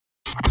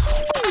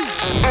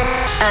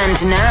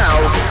And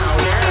now,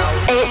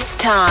 it's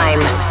time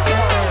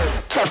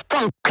to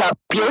funk up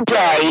your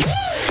day.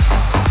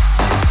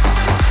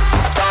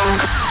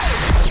 Funk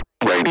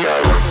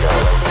Radio.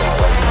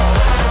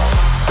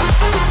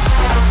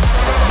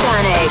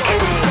 Danik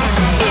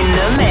in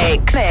the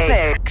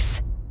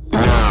mix.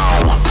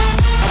 Now,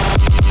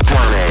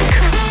 Danik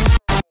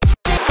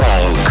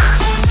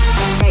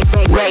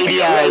Funk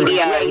Radio.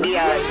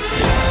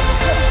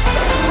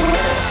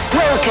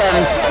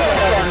 Welcome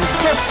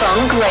to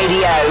Funk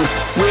Radio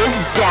with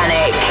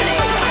Danik.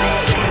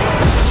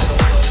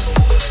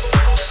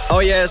 Oh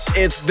yes,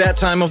 it's that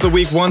time of the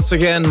week once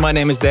again. My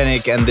name is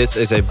Danik and this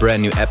is a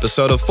brand new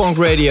episode of Funk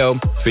Radio,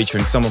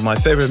 featuring some of my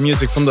favorite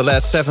music from the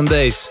last 7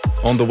 days.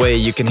 On the way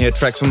you can hear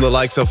tracks from the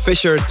likes of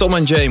Fisher, Tom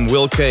and James,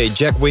 Will K,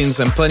 Jack Wins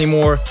and plenty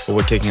more. But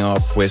we're kicking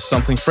off with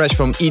something fresh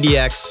from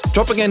EDX,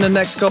 dropping in the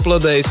next couple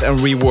of days and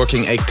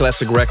reworking a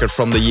classic record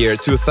from the year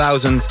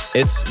 2000.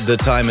 It's The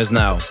Time Is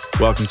Now.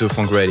 Welcome to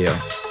Funk Radio.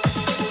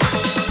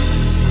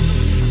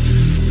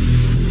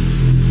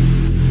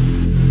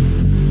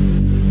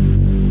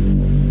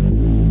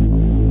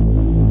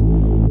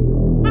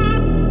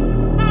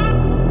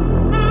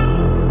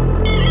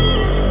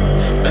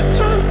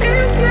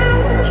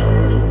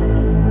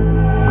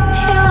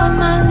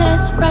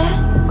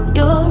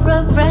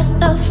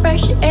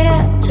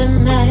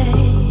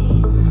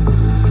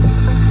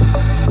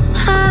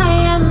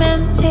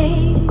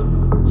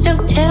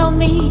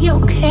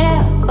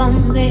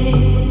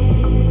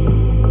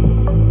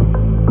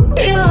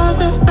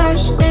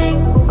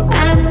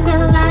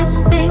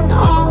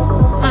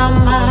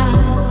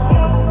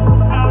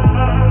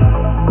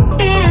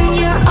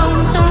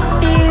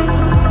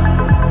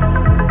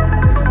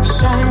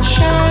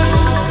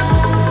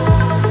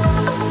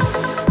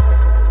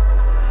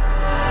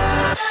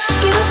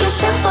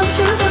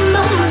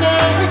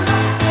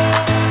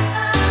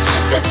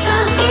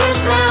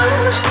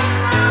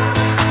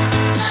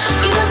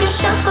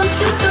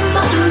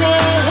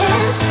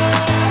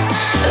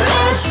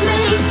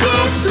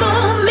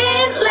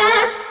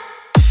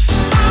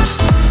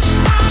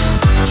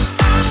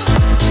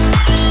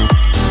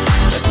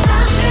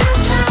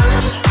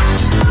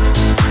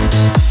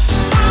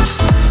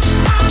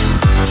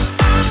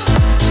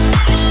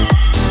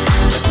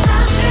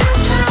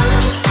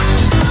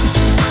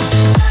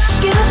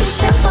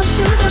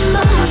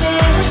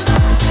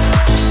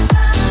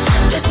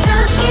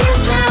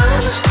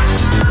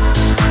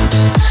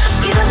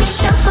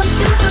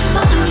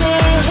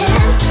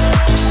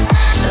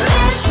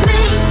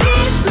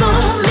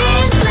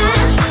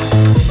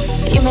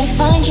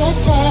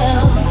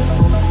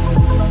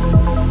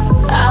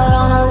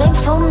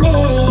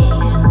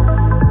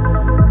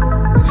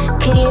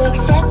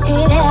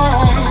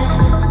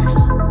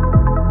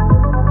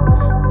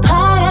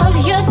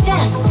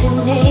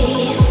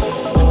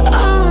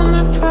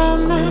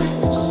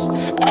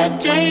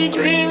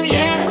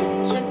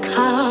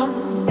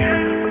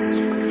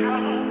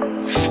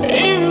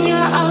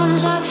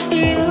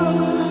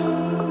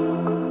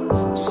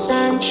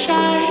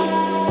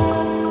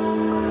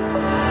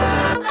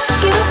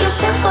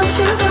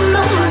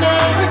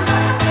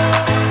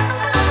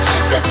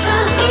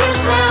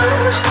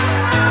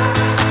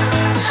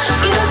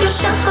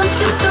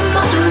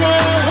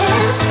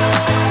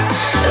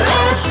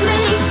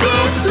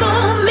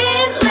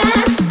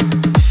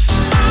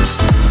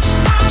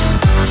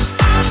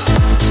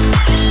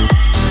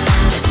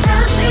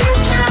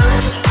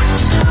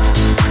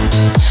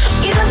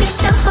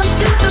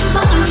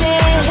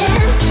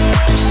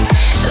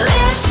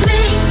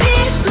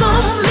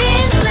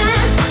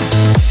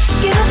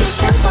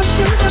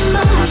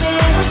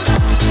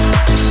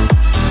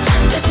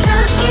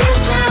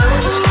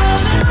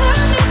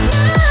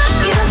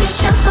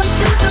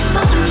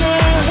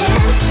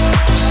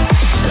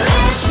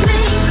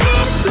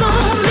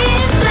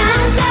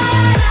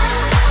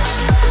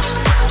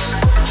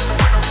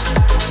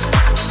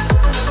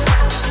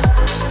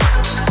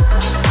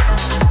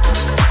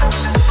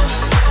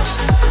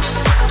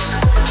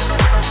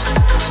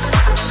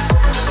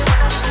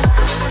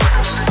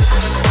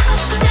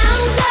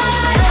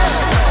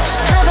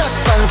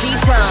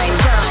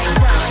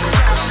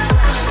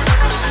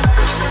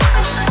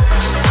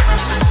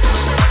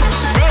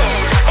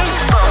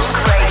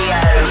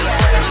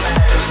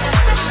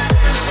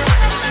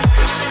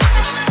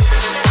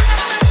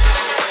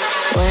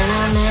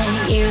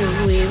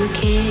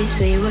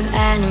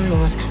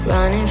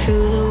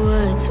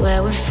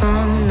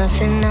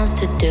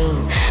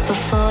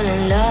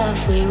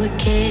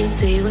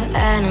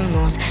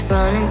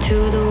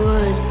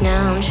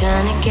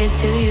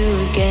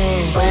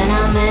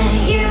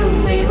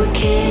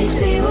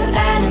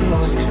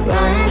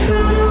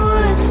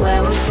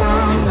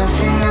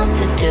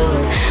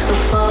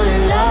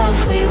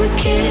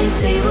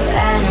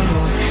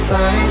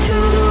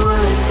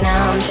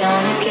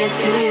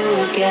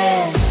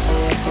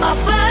 Our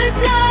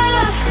first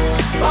love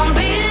won't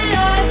be the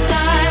last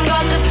time.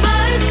 Got the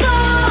first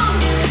song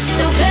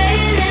still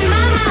playing in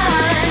my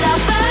mind. Our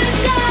first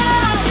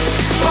love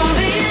won't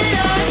be the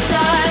last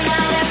time.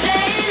 Now they're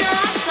playing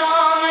our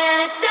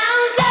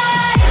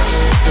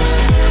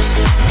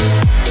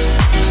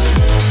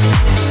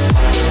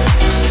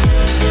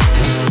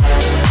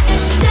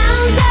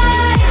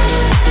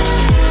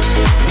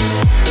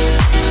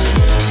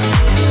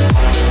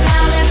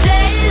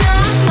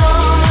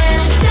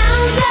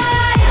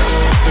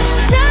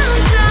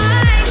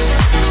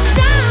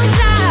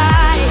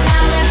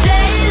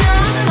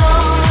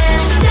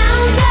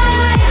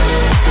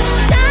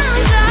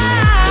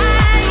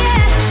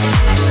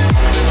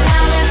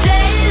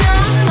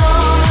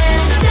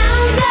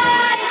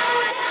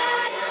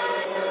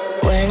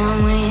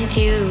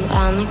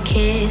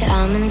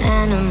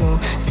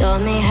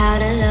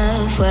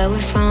where we're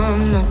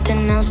from,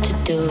 nothing else to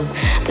do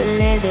but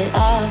live it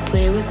up.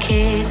 We were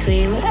kids,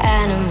 we were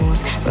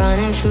animals,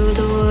 running through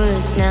the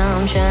woods. Now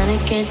I'm trying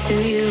to get to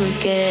you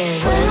again.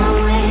 When I'm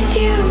with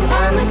you,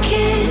 I'm a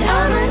kid,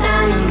 I'm an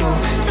animal.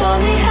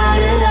 Taught me how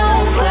to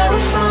love, where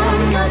we're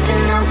from,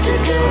 nothing else to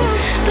do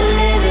but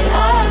live it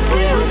up.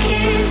 We were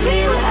kids,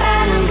 we were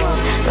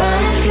animals,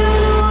 running through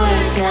the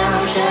woods. Now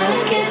I'm trying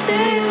to get to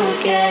you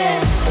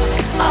again.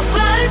 Our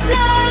first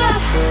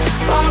love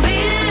won't be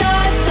the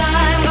last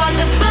time. Got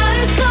the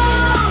first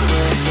song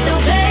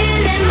still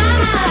playing in my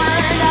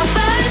mind. Our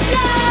first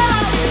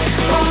love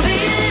won't be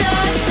the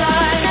last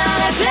time. Now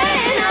they're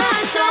playing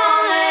our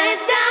song and it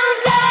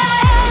sounds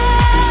like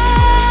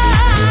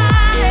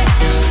that,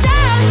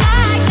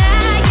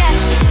 yeah.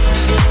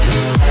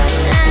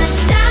 And it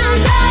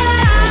sounds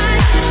like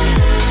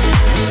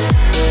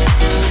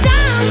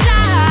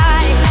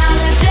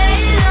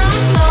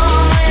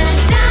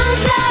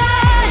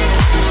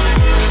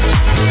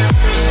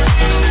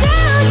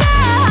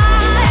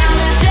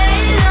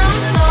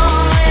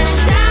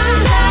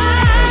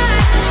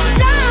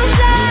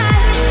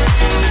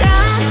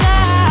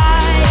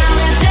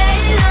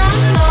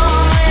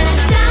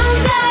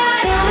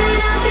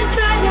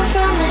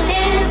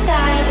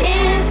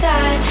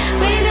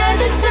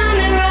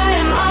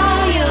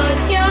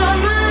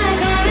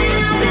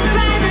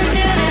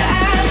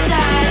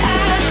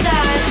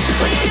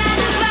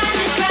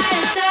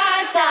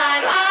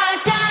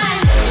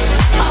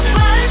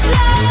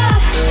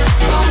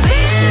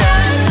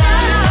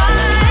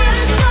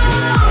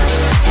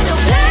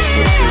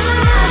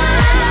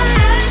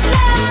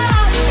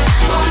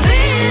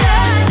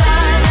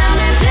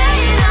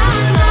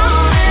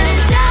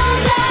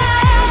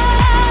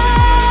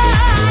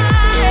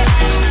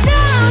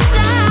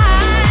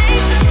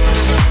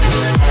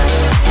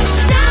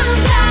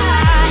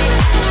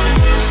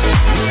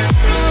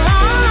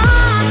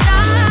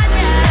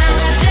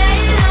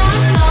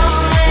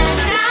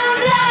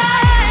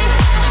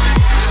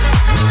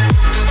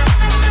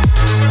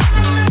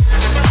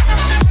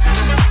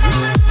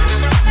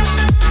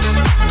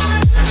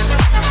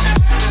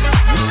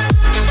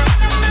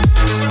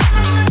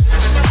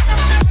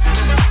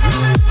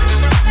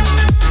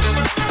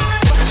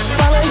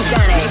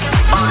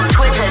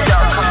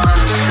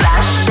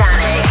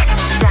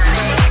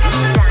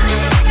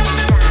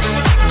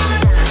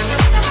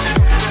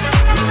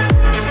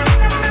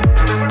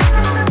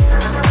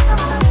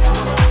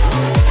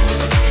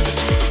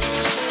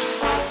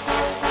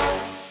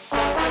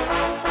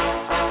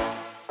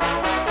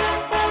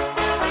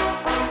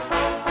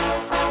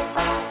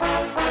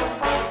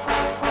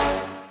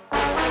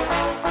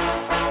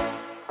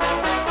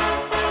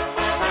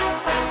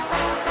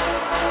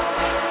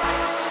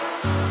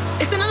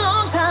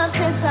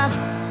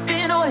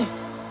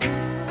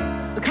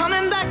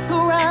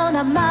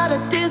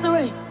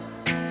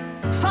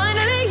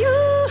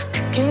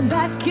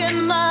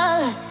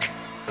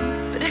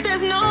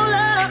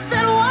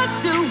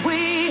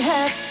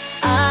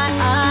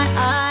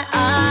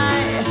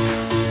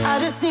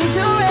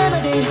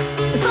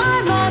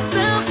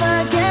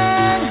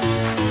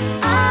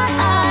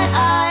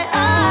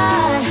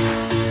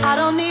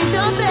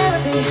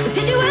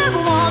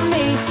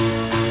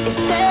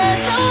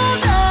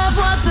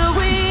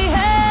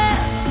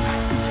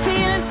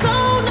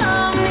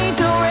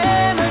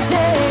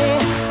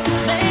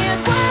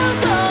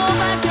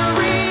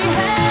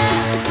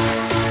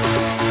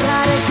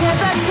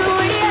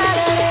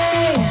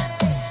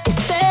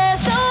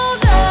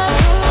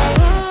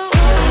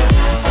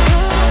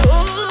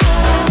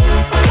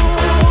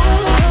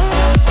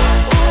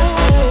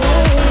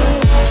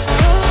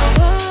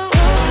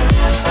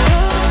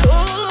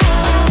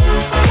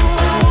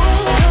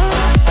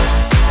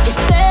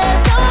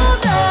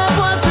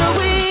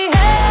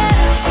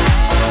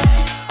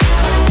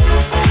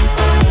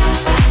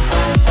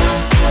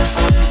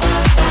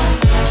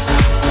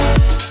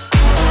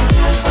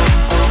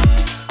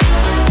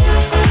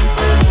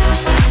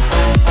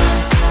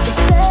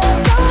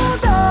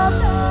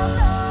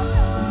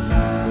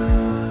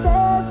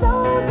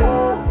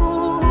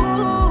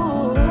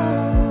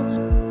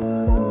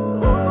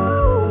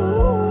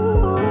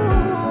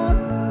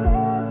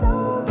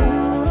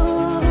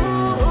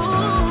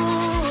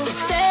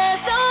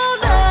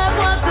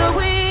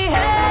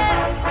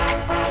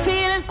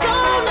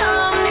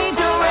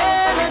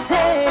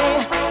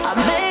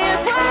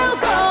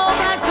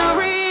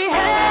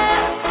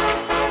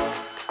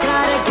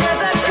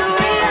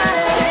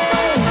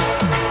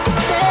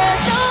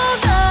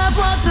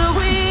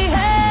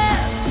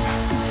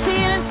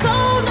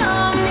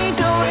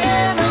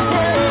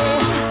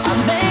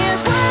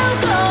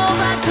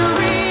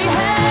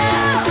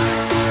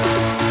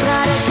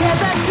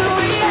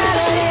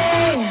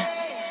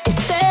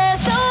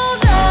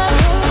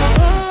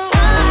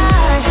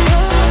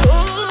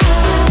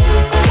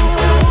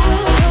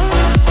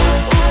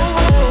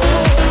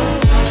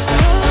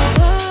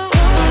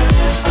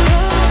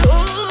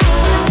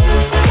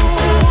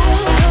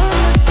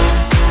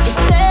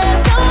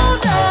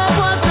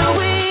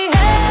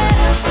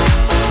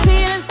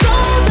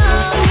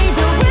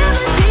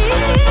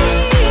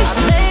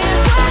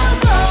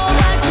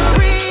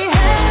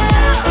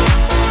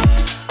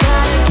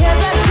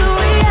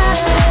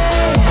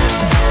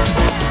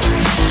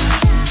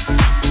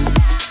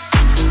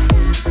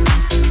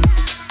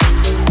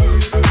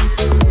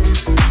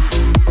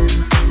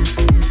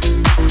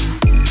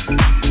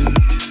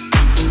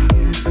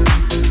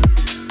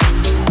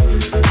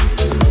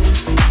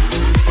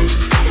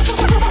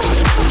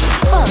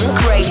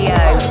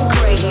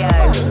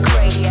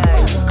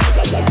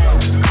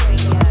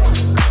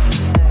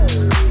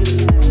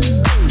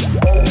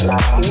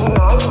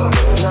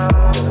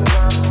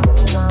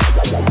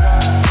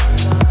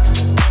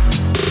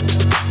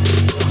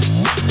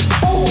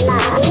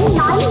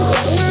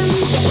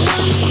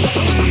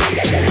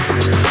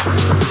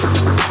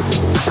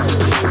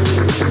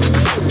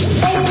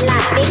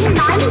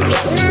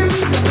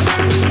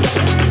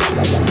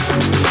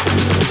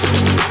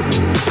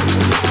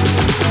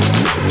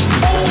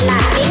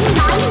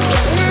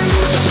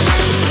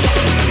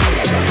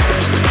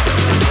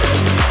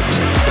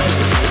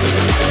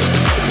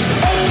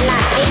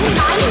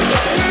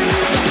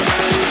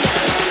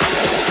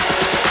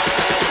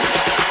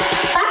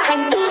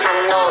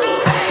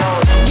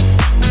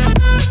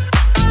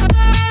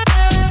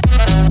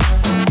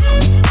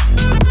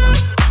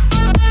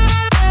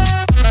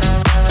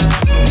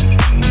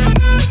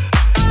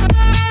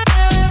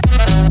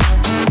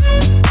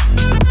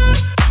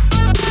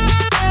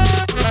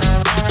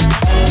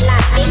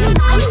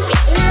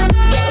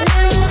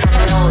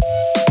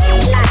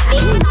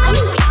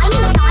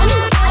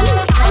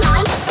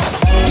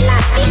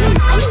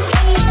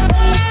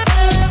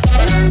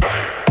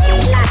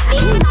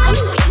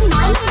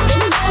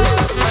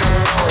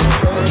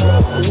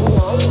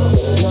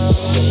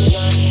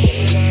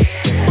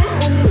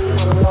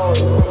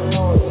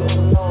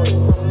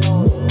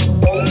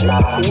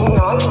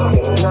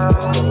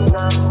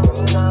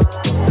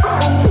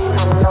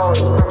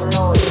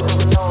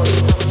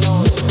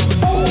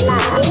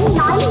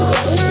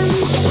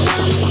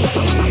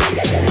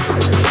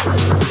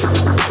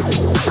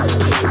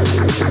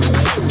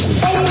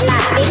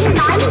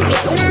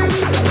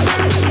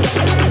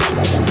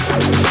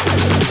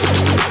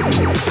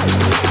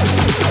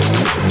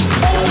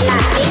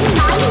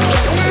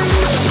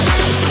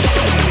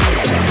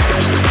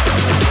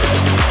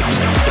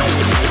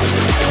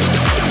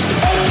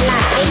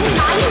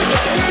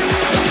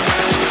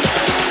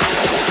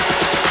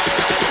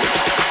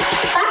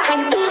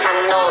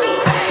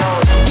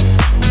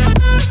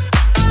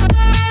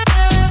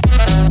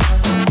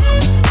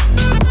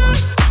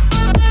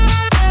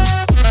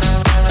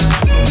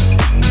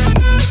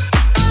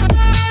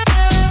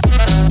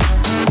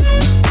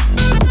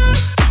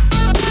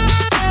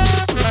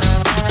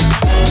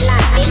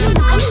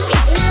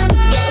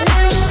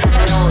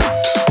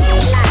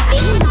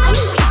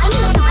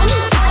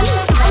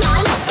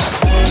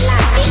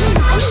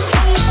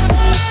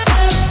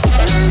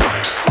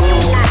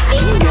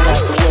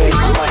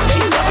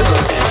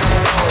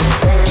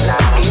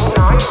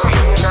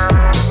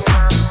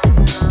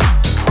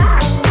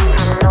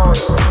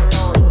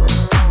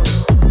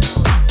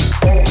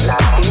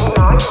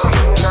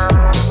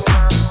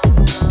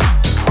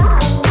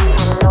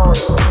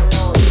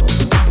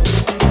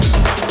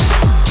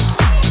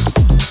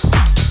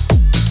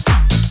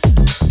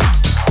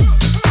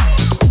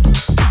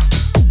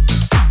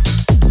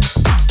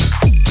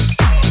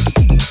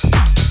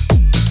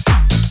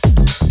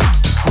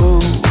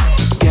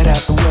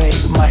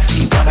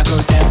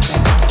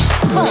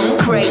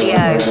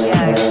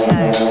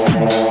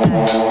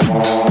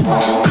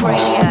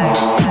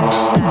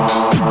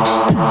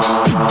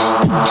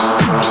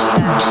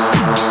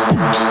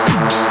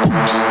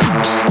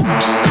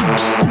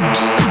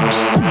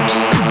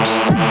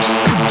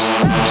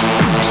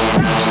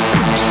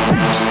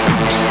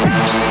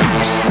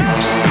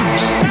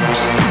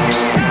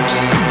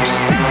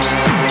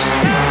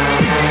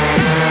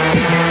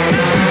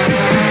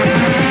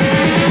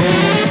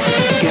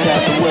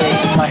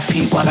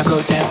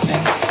go dancing.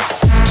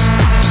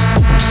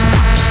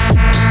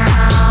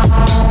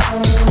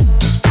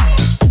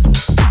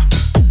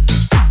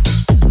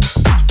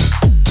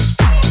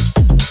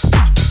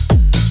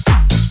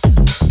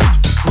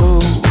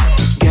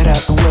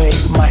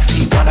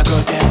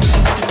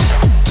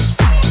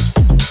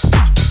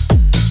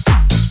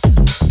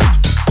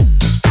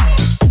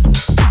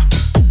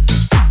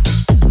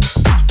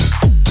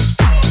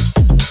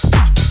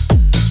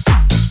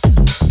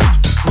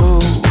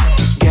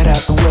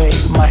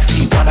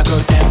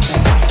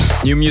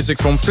 New music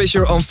from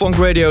Fisher on Funk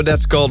Radio,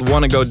 that's called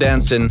Wanna Go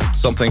Dancing.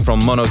 Something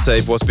from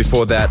Monotape was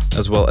before that,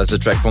 as well as a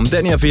track from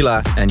Danny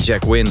Avila and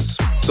Jack Wins.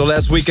 So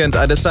last weekend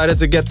I decided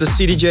to get the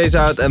CDJs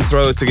out and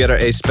throw together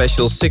a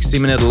special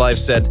 60-minute live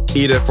set,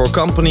 either for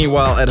company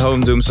while at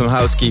home doing some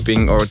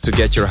housekeeping or to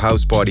get your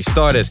house party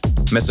started.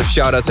 Massive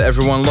shout out to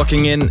everyone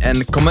locking in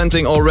and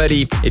commenting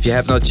already. If you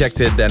have not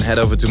checked it, then head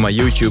over to my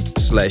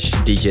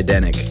YouTube/DJ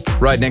Danik.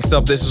 Right, next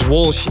up, this is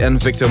Walsh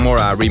and Victor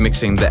Mora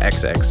remixing the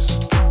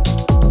XX.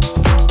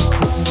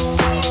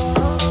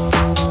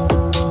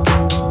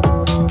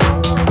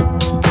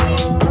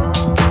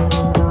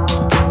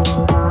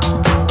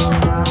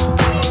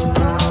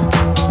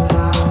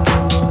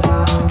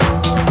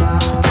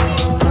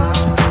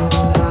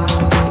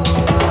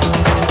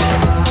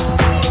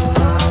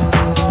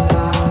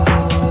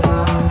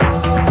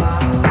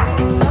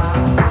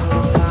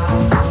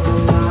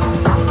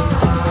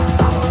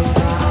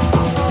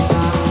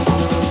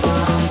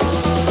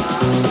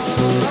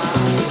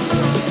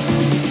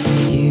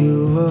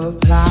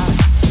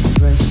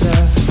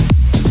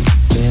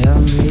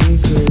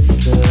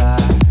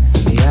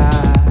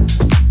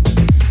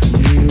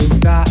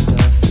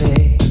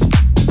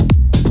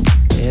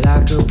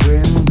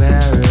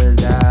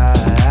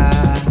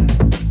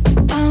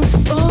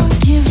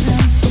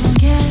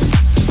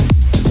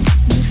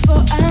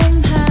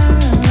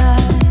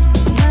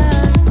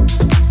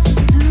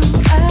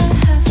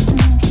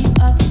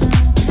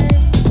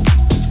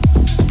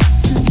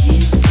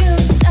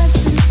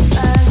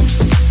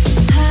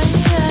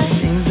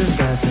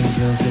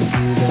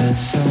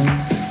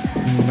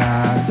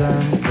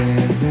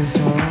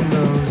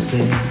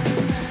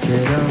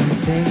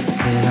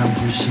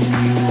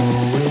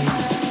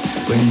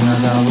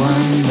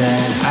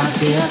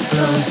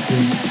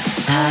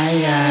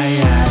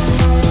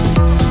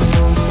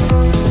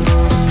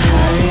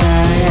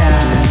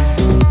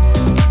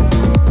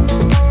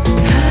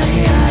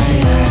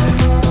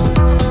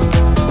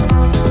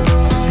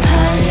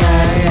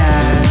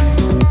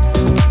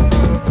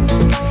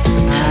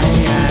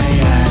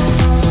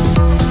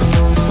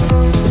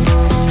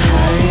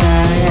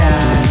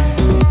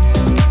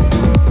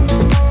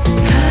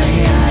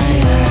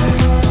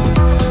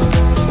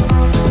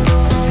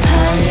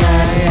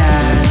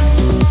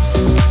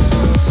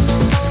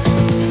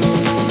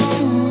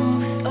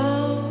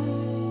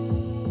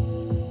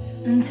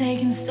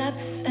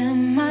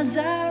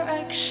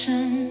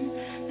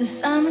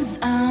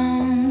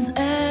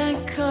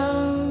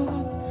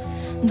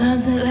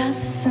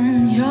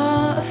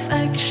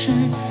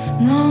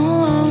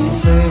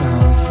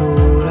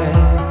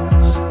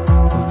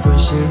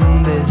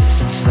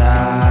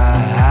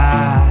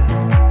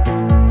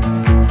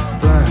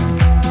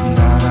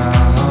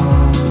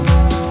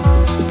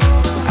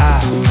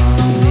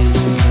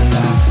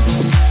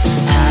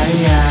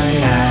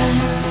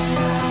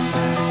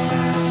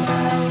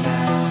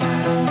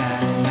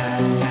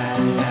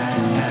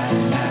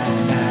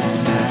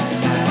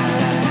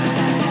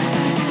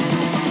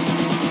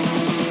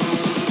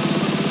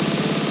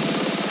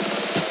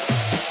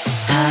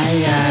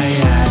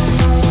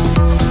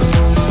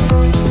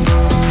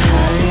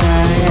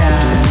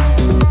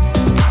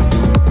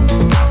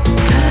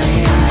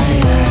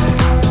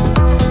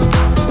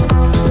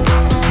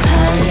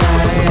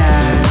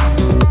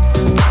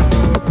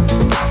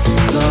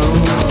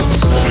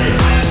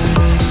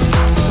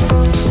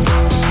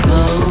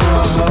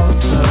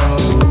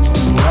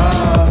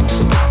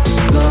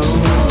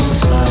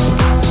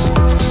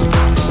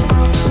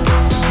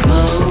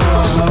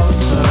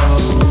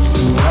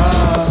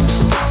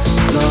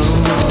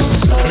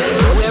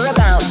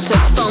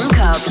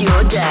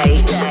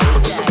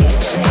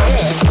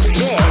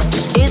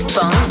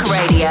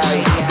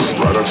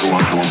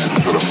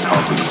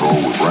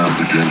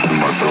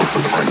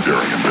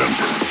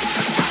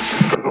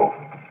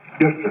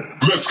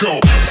 Let's go.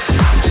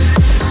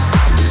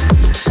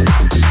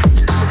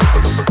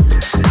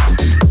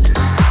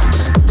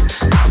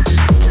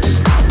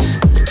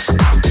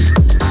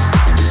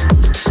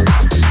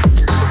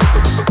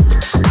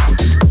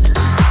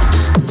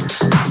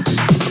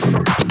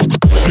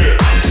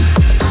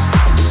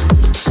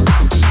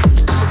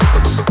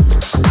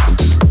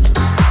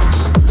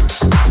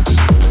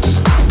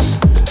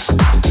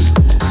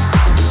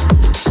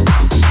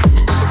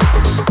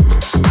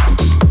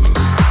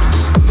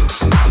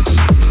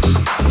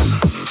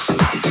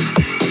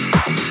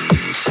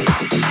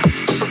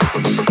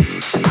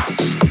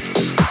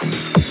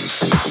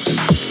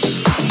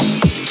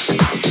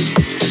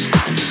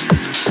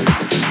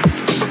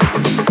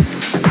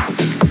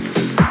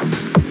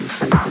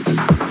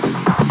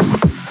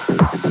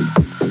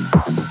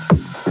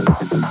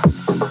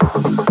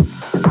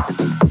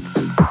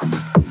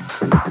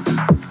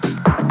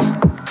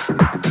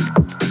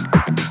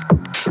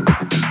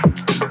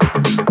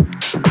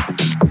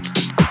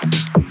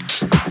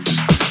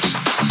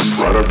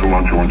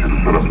 lunch, I want you to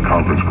set up a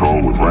conference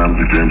call with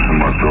Ramsey, James, and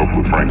myself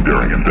with Frank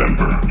Daring in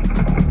Denver.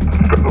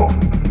 That's all.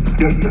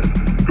 Yes, sir.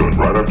 Good.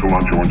 Right after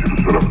lunch, I want you to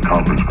set up a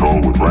conference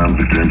call with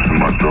Ramsey, James, and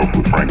myself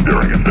with Frank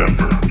Daring in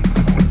Denver.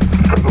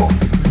 That's all.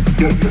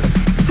 Yes, sir.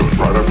 Good.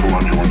 Right after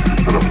lunch, I want you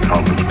to set up a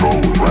conference call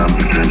with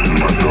Ramsey, James, and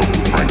myself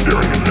with Frank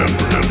Daring in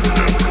Denver.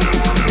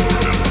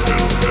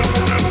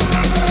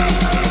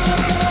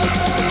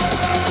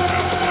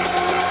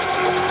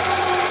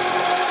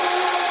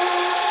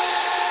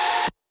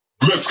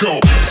 Let's go.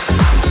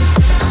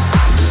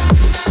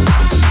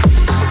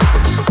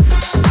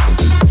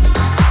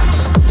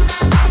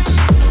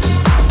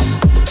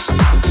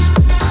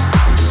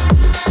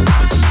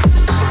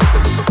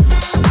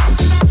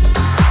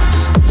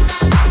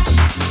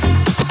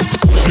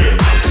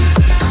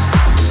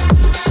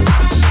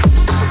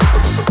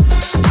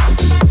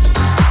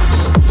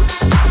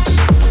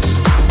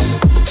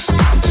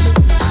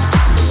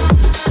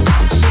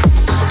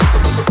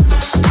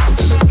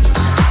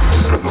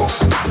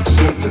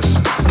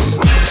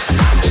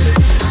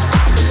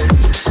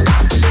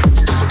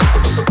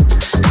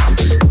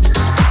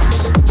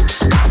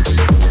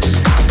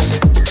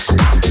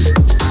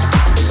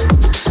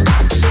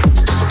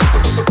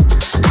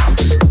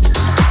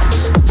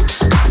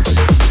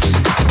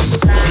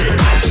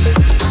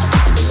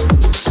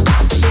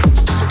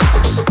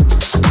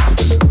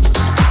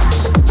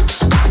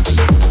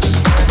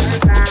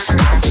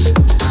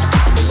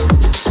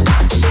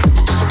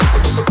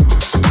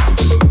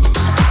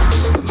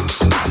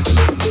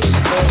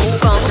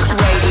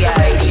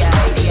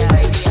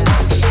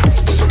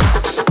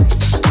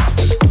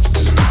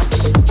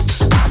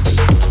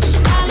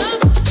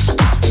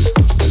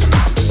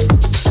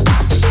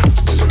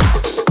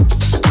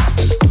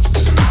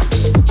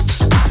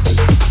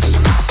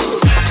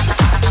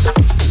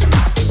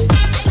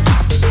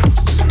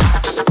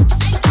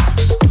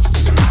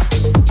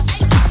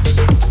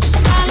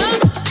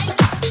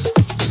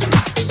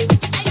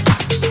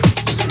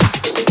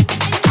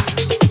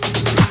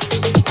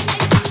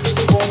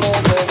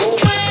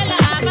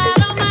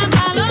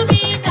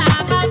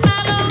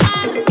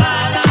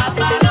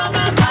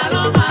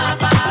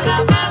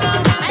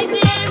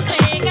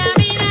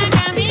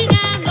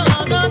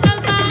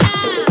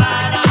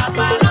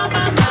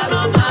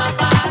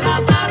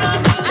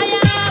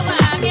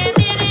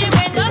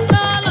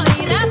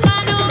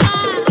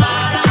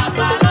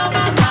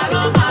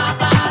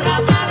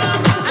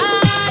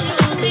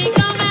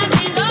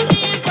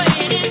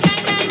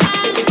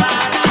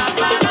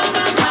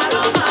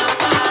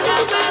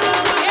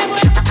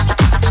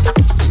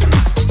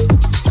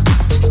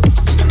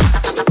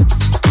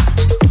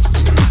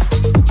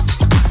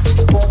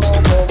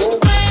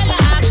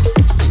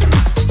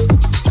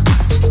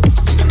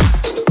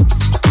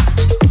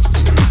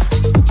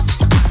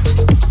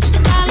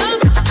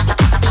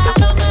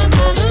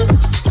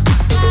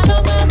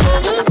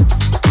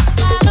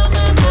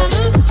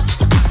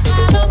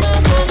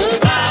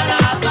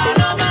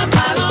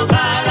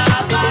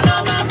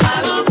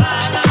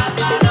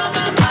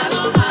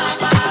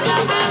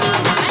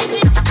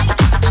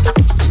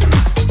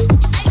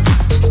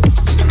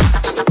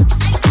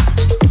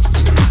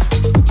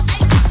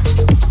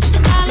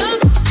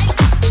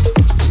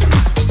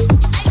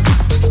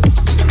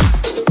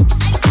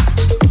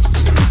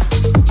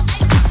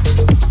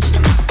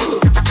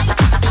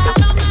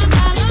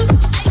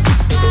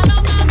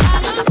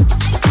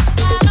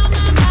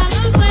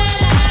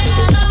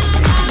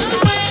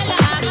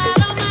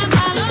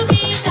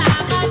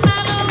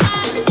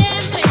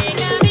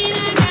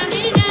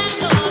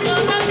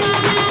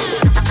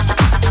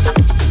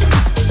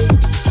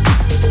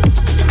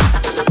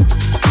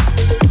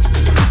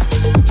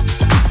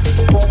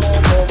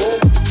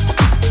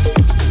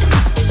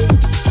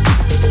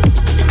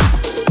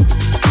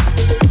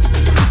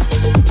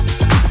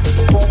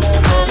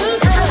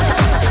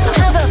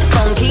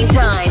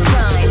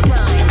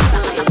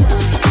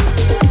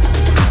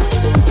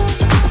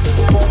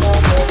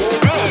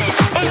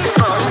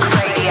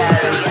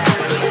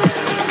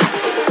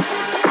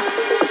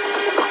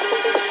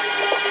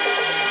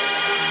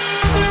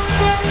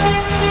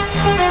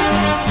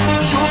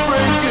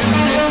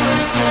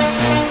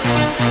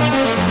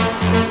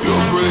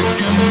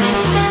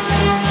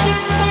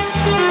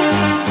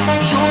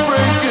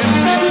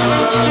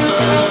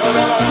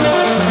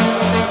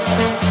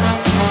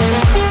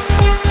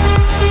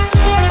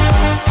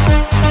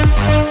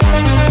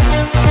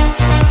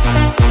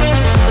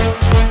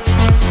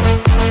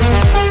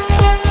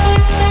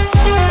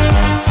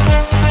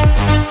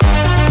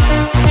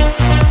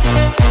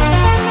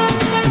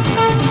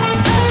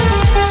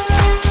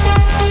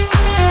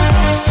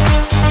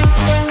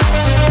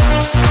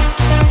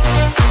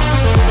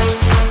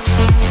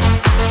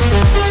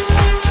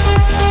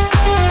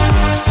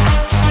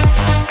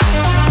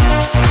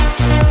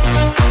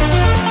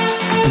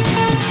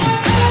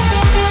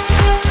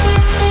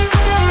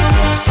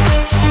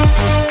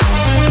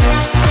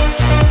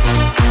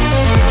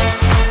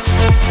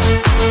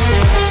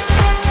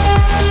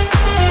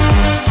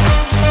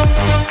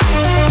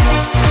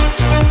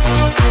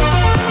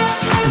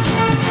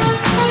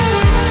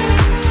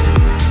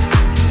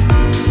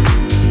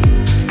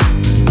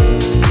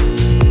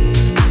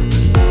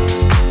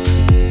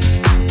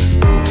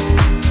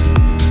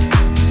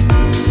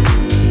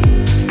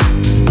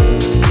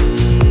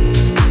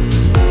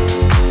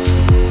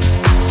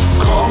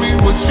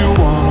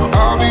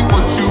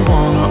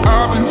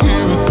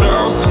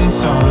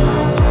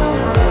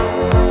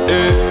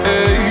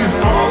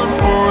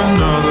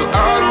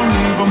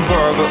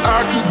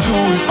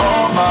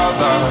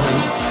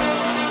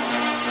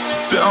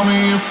 Tell me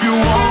if you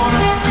wanna,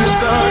 'cause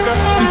I got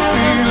this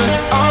feeling.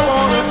 I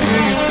wanna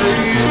hear you say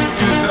it,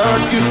 'cause I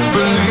can't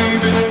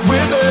believe it.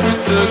 When every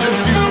touch of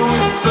you,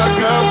 it's like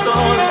I've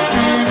started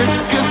dreaming.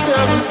 'Cause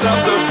heaven's not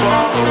that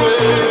far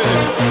away.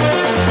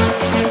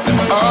 And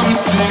I'll be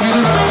singing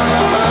la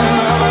la la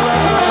la la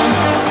la.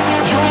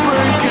 You're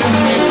breaking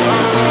me la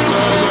la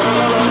la la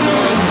la la.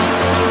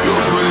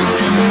 You're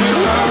breaking me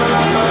la la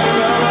la la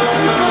la la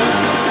la.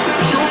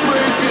 You're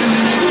breaking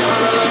me la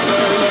la la la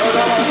la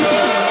la la.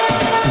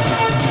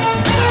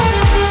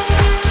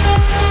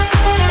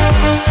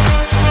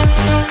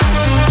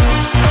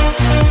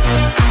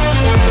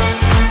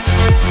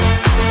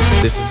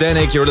 This is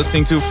Danik, you're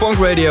listening to Funk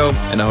Radio,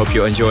 and I hope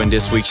you're enjoying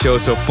this week's show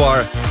so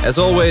far. As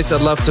always, I'd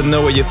love to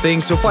know what you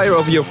think, so fire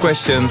over your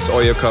questions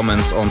or your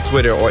comments on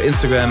Twitter or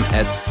Instagram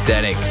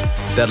 @Danik.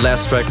 That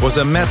last track was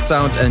a Matt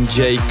Sound and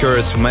Jay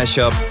Kurtz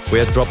mashup. We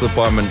had Drop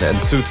Department and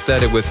Suit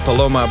Static with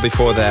Paloma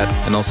before that,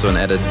 and also an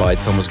edit by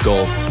Thomas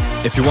Gold.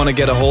 If you want to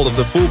get a hold of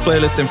the full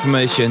playlist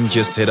information,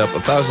 just hit up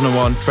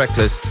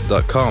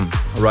 1001tracklist.com.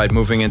 Alright,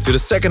 moving into the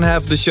second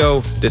half of the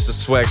show, this is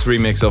Swag's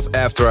remix of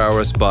After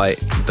Hours by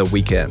The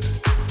Weeknd.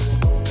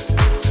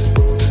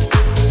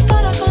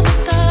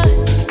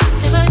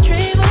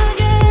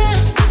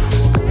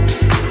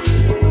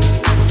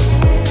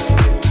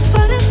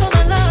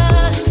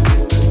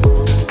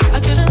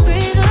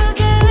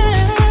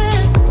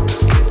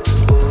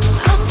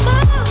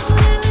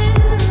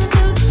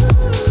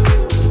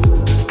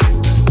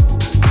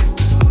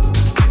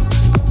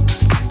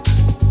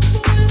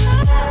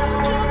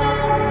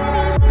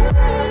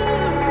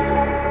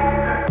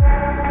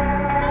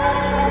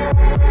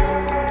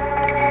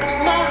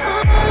 My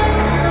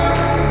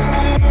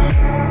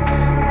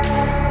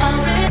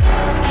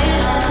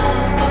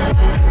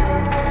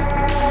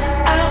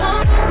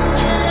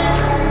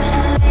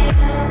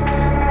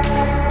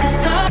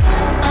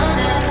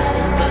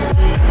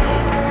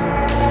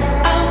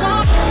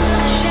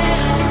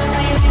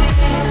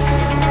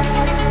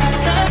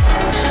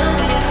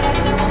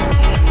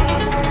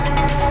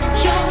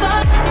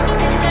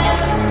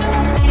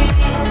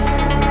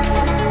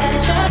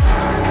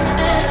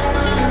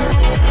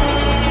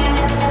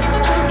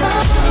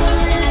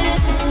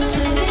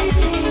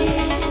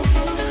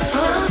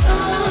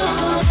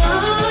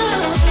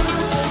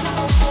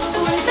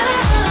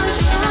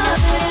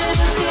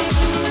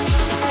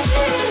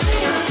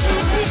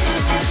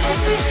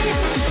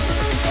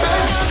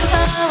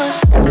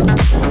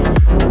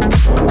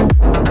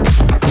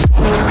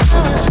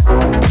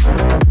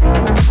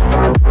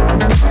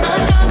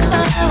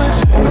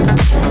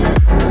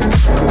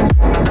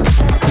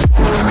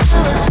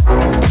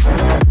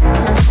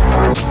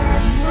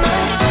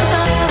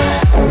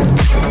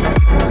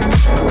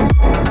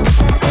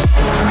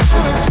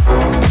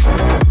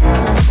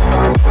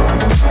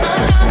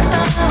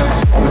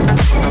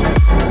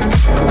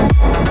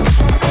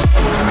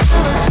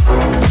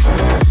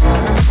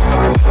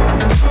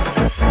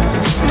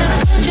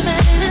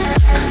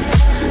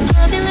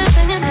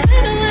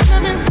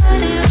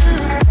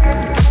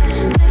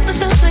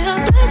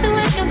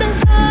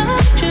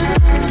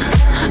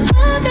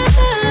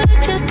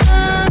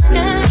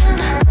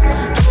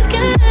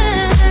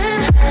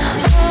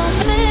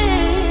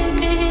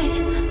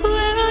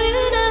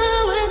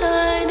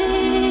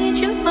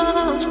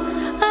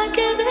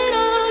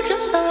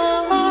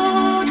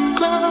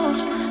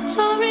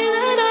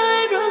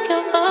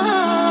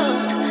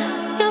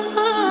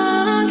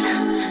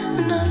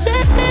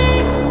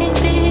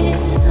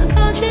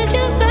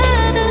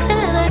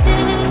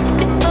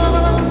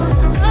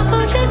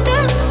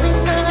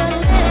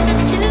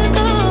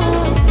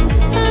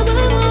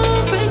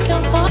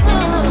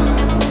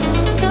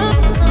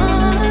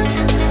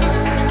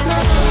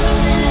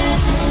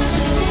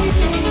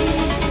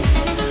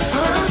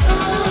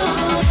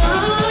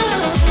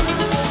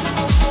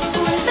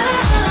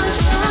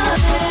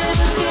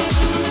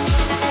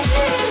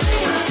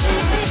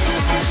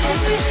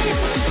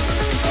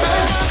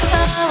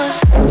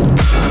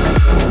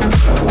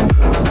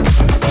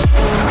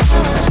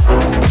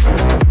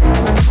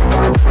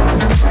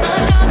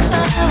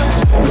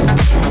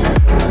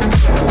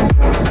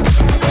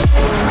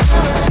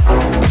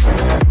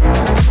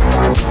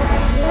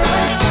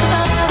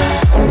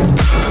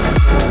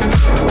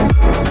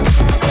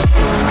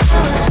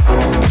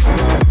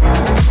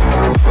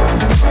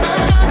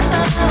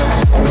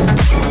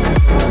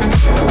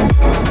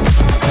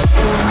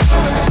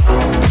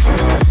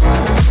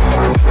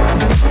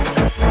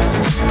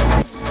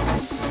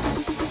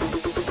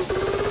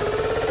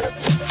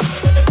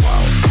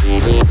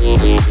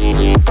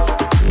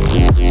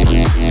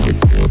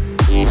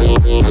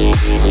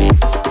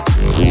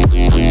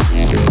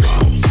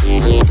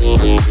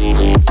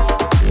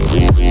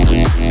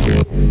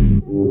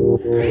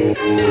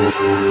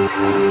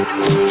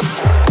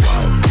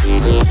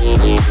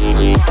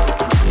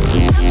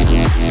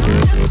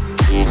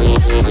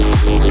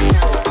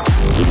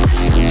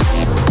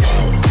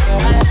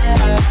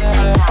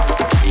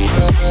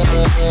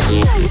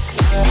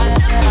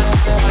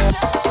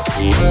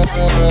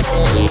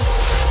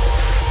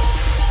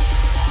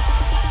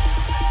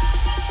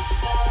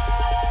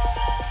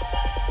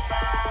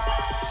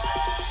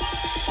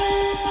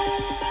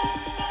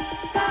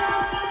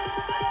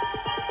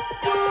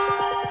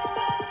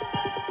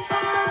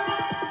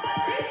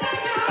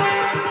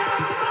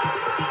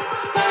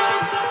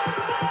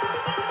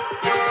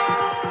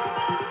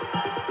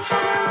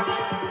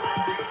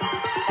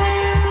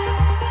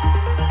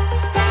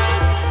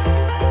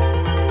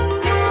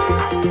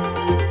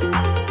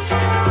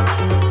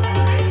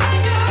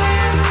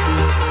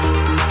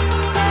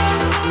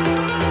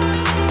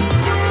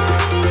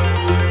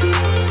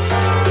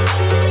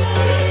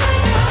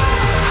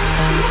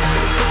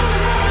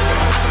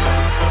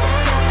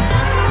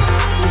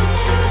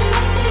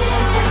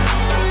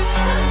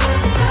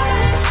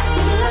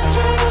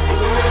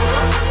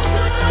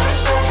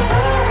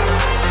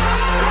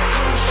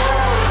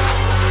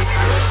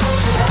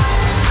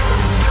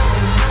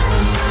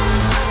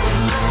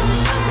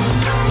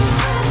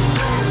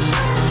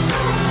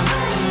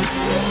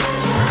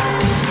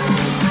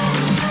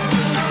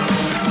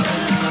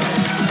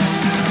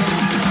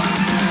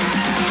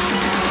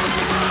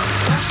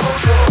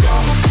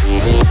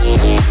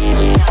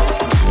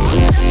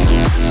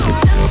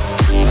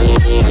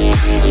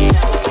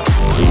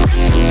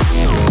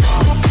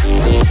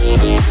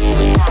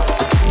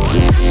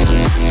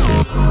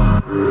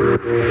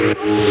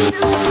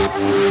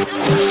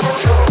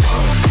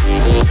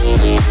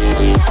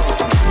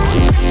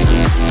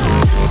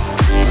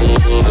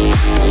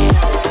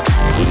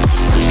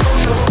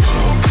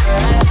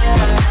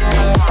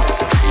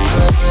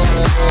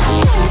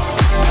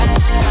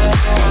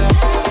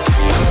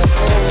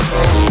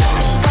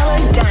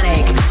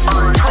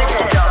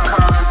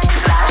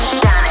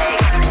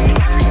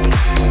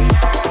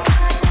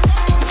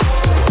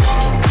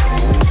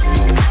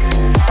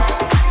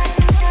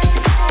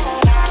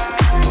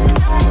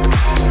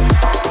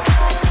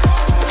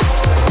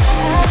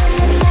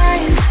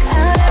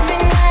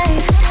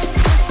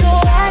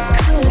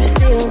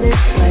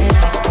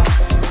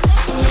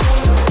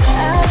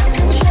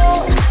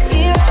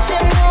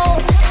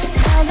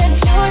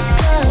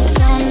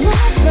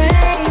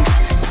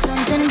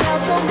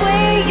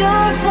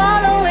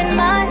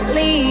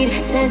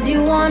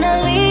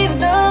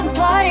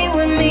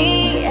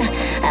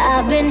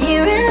been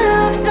hearing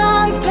love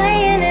songs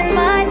playing in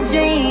my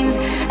dreams.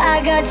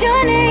 I got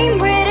your name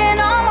written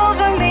all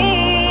over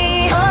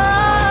me. Oh,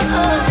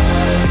 oh.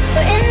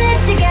 We're in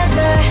it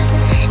together,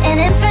 an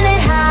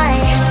infinite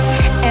high,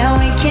 and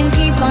we can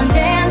keep on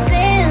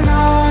dancing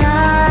all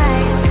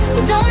night.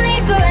 We don't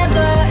need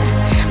forever,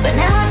 but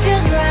now it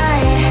feels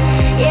right.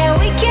 Yeah,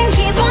 we can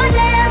keep on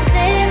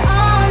dancing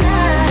all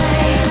night.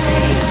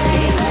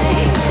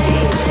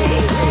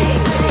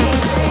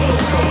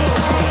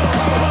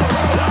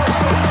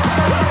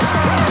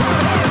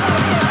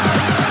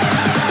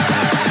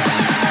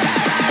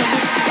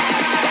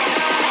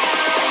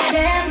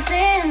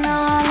 Dancing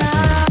all night.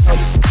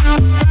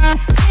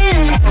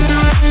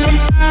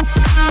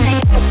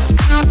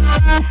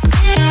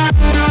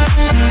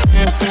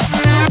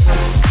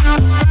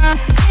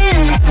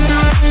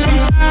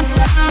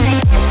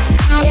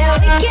 Yeah,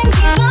 we can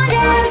keep on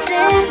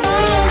dancing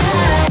all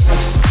night.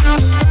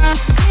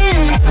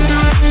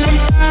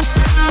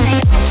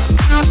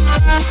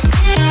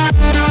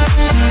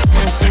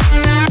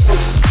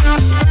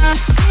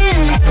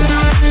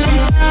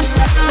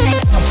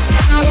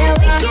 Yeah,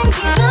 we can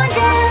keep on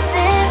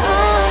dancing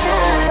all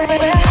night.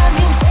 Where have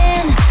you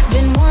been?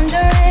 Been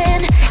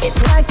wondering.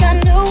 It's like I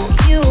knew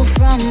you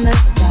from the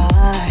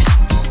start.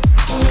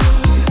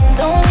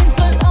 Don't live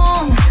for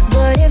long,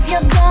 but if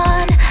you're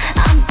gone,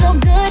 I'm so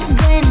good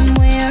when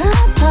we're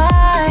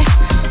apart.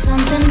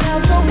 Something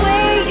about the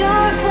way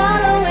you're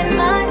following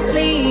my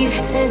lead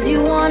says you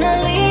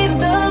wanna leave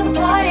the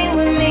party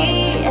with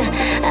me.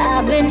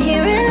 I've been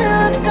hearing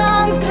love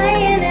songs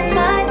playing in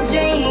my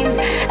dreams.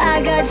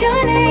 I got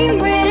your name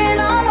written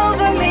all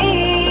over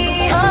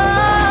me.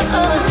 Oh,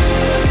 oh.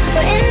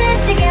 We're in it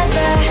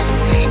together,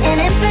 an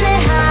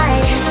infinite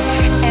high,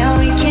 and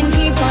we can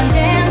keep on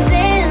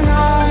dancing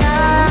all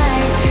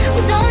night.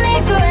 We don't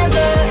need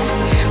forever,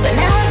 but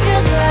now it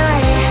feels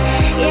right.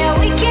 Yeah,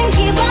 we can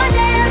keep on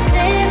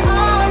dancing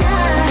all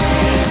night.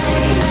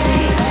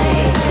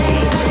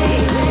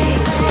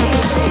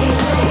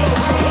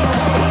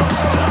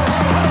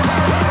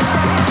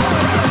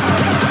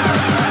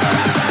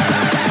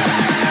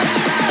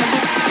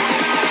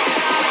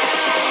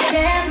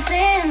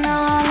 Dancing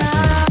all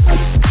night.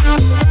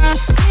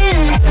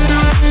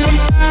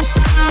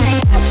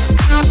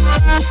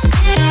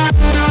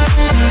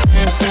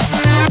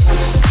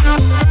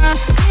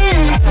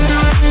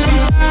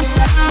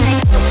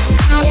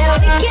 Yeah,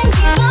 we can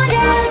keep on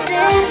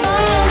dancing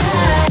all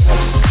night.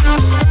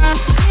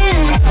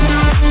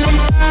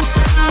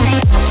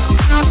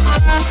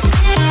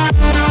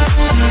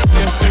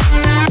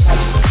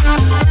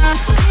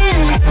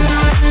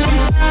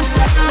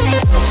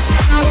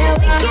 Yeah,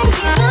 we can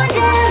keep on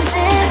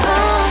dancing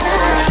all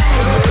night.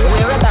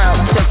 We're about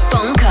to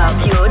funk up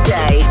your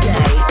day.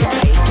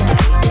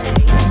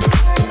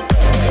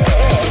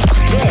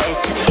 This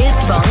is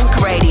Funk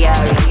Radio.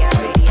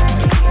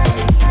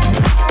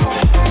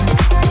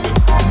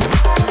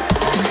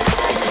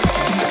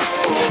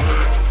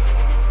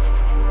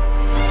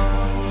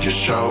 You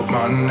shout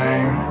my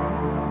name,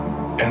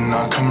 and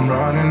I come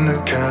running to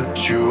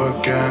catch you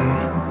again.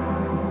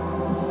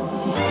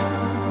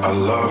 Our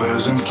love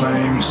is in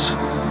flames,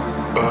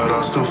 but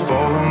I still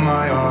follow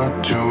my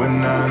heart to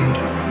an end.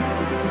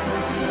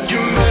 You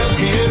met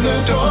me in the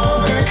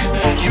dark,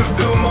 you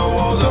fill my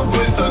walls up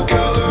with a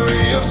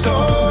gallery of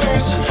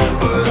stars.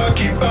 But I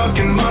keep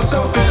asking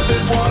myself, is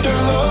this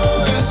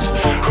wanderlust?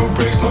 Who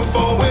breaks my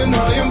fall when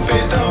I am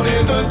face down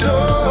in the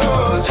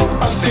dust?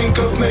 I think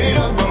I've made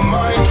up my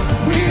mind,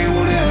 we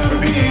will never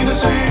be the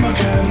same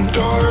again,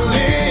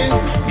 darling.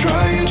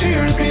 Dry your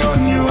tears, be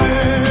on your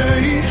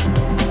way.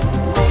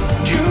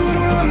 You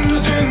don't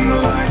understand the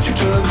light you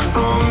took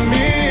from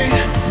me.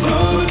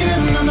 Love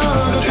again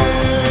another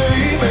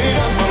day. Made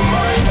up my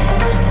mind,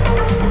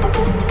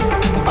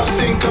 I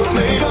think I've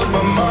made up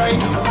my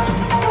mind.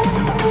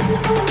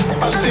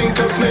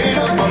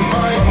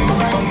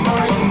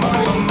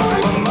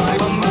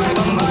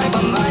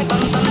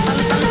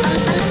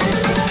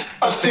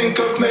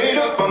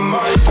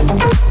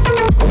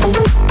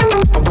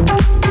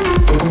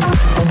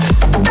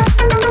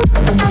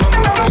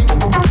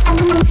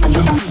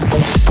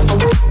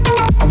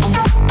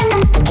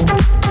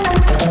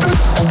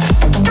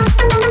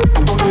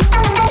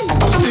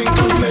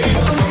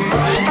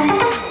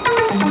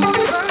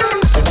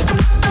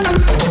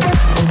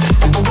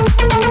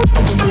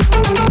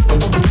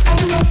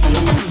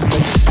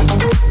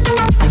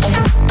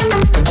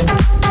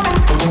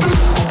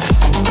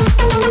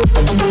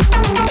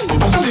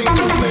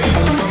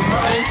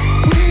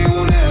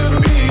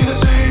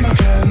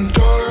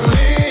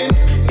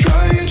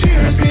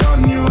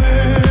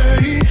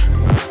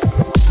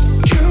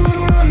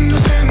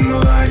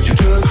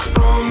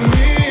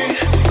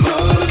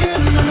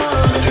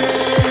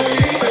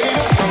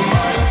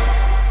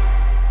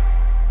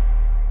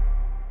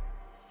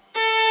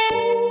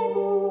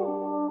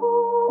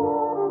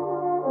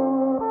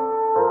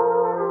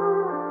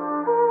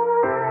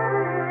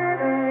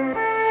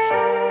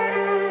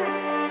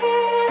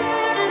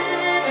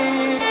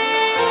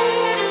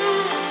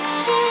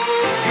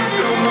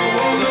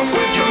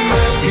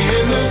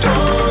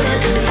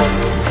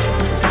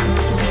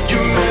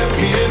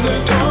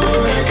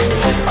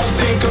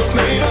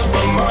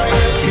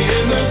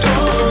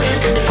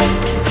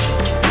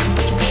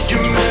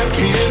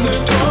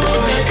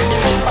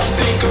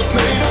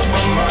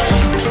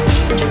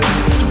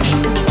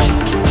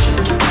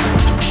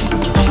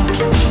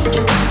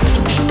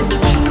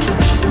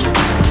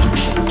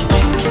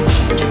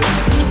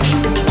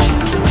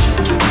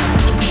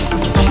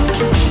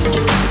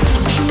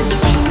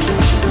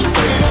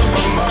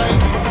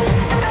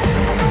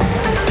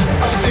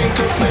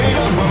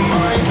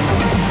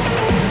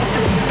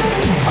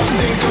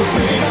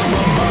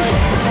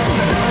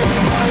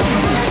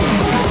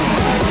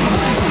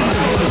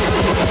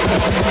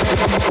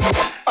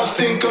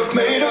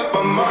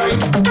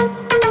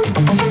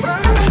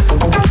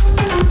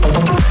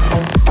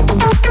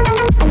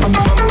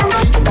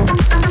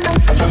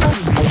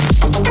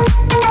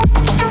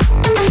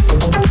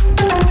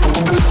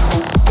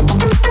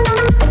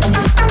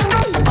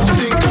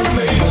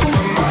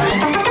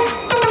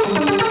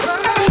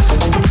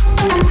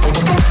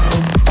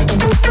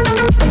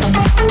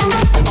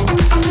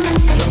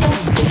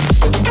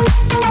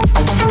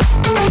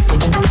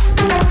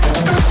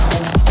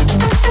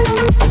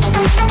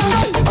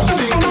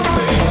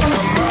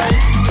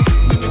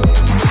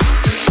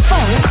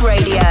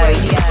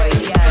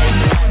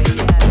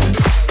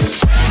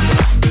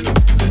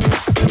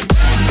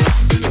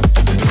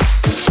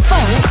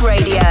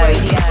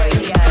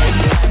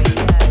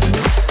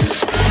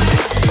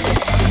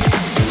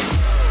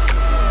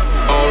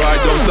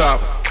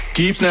 stop.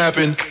 Keep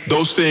snapping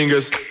those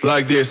fingers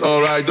like this.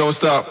 Alright, don't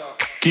stop.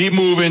 Keep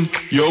moving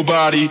your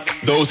body,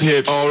 those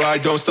hips.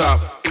 Alright, don't stop.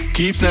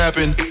 Keep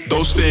snapping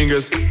those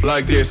fingers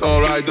like this.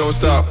 Alright, don't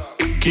stop.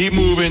 Keep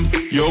moving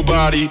your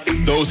body,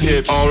 those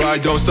hips.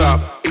 Alright, don't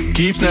stop.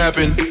 Keep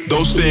snapping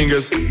those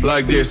fingers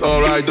like this.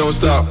 Alright, don't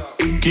stop.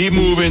 Keep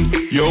moving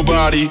your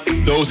body,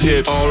 those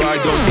hips.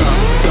 Alright, don't stop.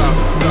 Stop,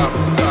 stop,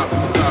 stop,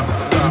 stop,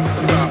 stop,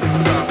 stop,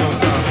 stop, don't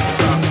stop.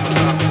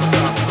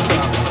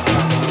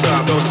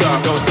 Stop, don't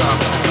stop, don't stop.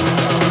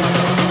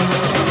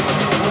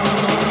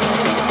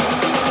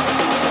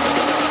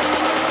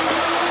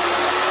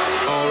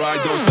 Alright,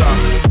 don't stop.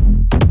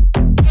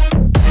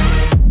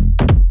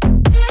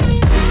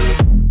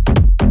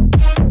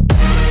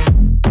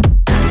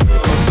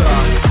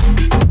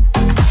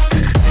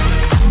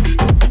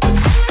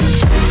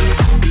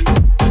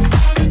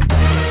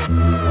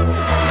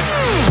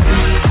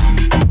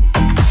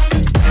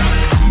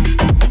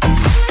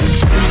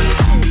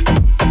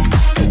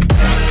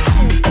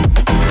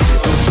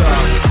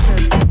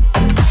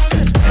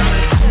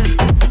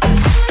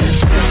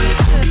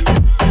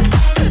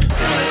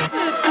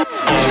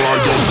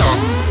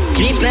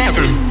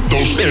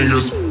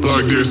 Fingers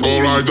like this,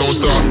 alright, don't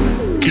stop.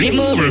 Keep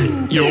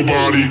moving your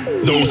body,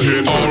 those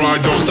hips, alright,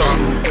 don't stop.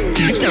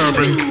 Keep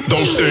snapping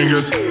those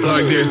fingers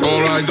like this,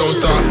 alright, don't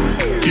stop.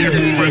 Keep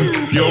moving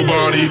your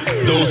body,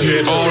 those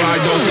hips,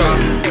 alright, don't stop.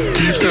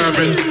 Keep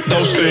snapping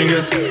those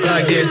fingers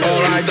like this,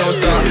 alright, don't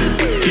stop.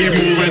 Keep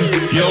moving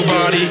your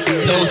body,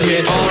 those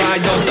hips,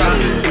 alright, don't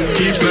stop.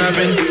 Keep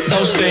snapping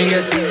those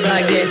fingers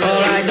like this,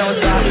 alright, don't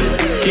stop.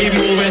 Keep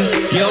moving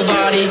your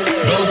body,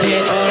 those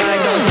hips,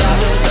 alright, don't stop.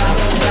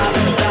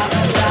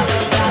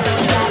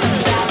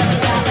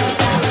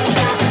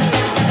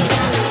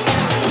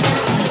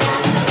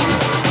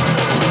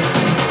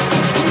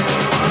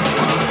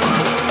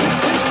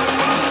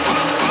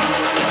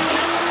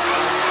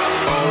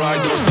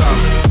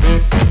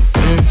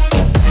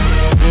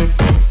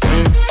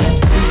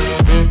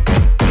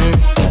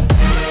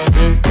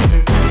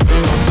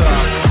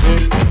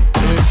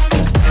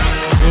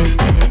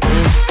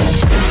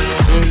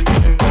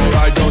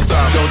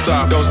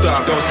 Don't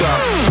stop, don't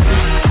stop.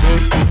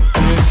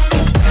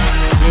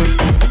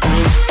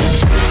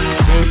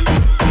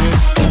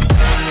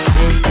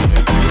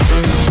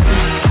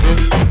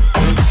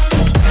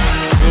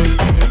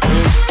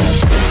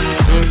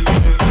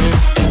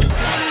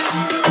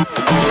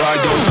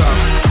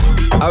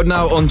 Out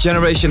now on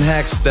Generation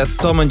Hex, that's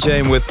Tom and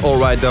Jane with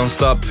Alright Don't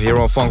Stop here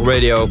on Funk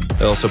Radio.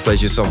 I also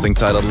played you something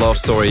titled Love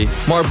Story,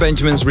 Mark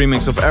Benjamin's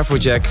remix of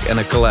Afrojack, and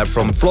a collab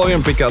from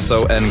Florian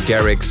Picasso and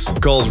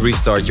Garrix called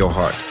Restart Your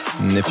Heart.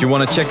 And if you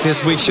want to check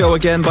this week's show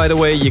again, by the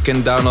way, you can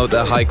download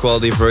a high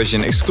quality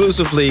version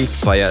exclusively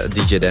via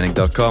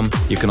djdanik.com.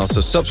 You can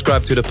also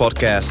subscribe to the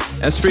podcast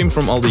and stream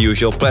from all the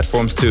usual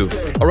platforms too.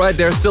 Alright,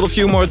 there's still a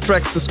few more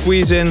tracks to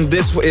squeeze in.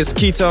 This is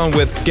Ketone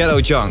with Ghetto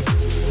Junk.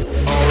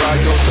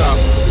 Alright, don't stop.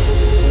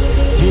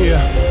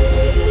 Yeah.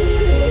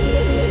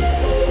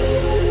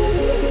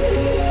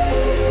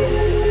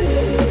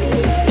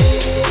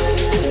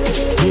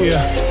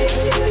 Yeah.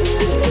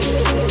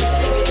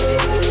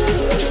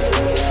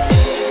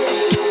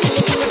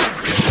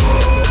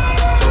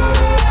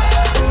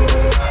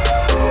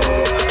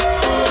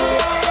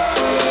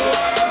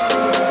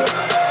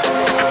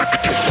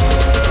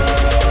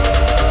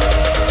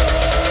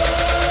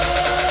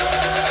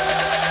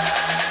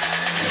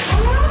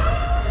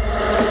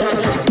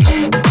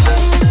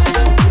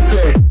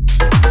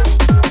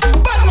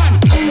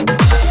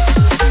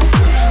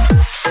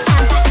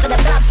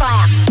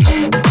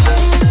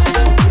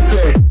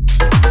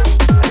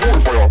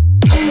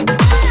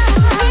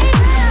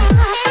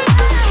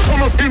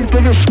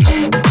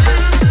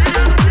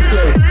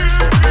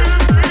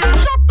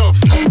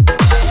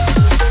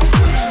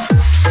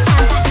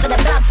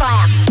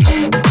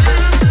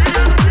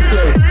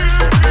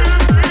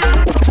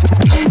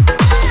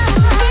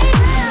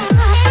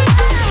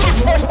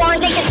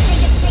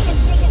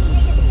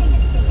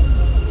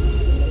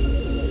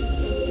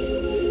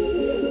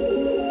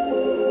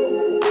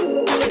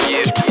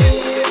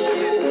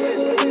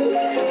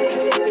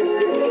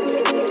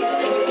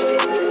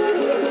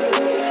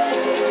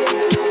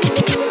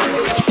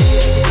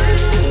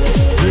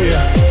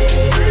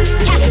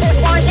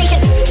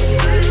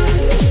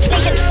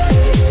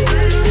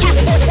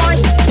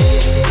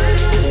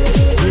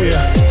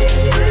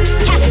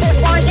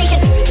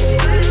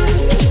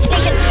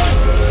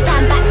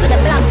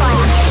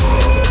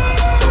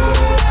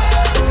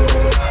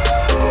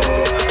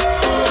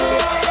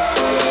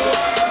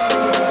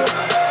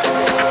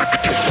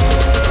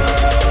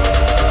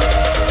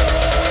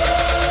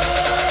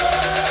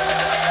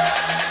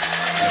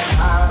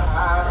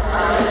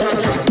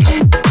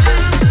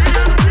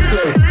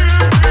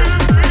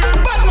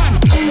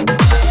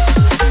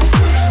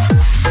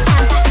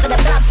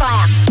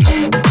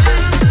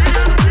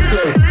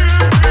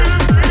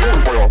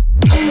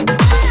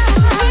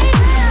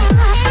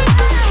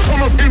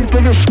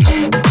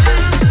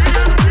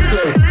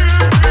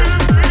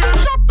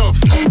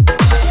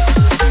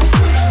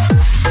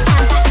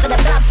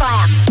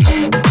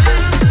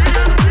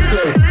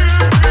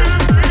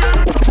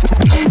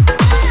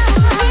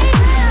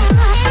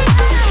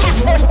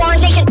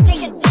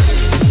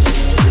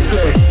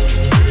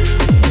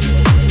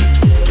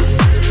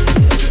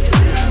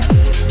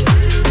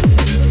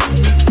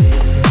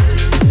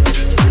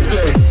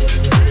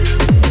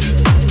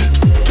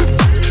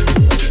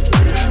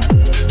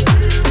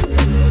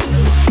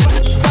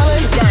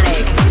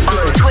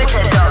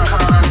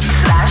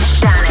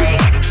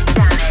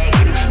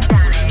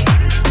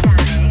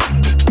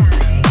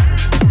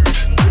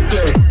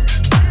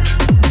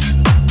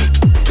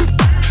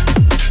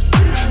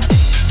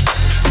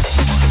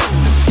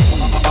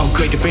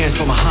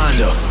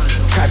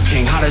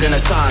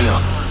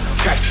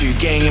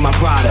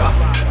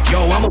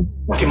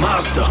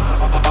 master.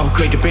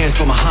 Upgrade the bands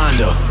from a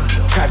Honda.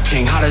 Trap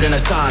king hotter than a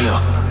sauna.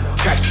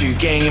 Tracksuit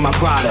gang in my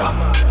Prada.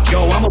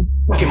 Yo, I'm a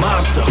fucking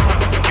monster.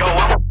 Yo,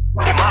 I'm a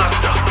fucking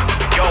monster.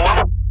 Yo,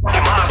 I'm a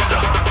fucking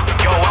monster.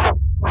 Yo, I'm a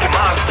fucking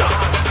monster.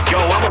 Yo,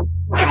 I'm a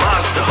fucking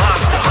monster.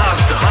 Monster,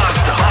 monster,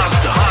 monster,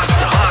 monster,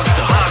 monster,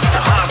 monster,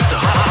 monster,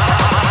 monster.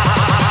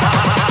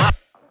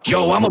 Yo,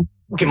 I'm a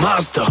fucking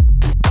monster.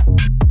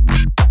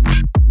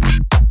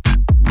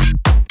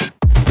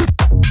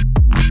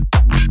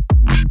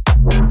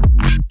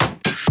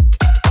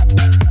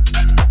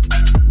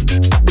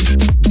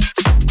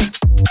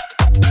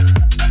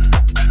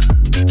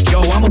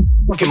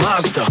 Fucking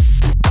monster.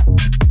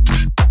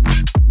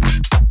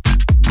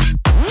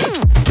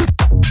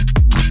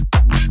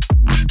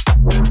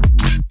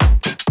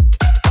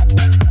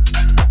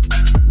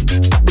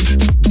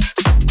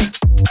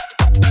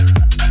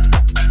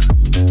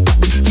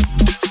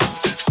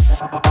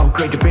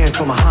 Upgrade the bands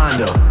from a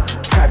Honda.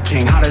 Trap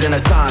king hotter than a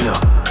sauna.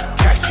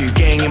 Tracksuit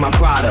gang in my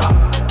Prada.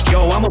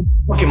 Yo, I'm a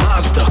fucking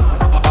monster.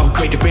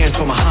 Upgrade the bands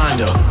from a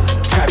Honda.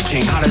 Trap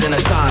king hotter than a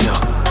sauna.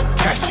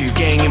 Tracksuit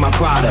gang in my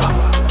Prada.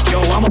 Yo,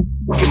 I'm a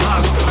fucking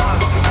monster.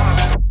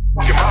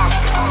 Fucking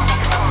monster.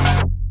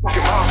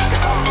 Fucking monster.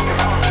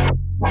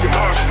 Fucking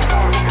monster. Fucking monster.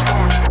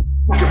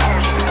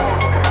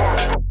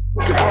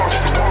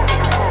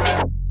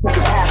 Fucking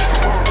monster. Fucking monster.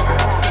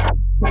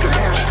 Fucking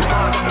monster.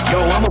 Yo,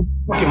 I'm a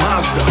fucking monster.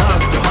 Monster,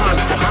 monster,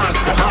 monster,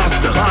 monster,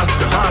 monster,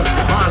 monster,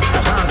 monster,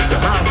 monster, monster,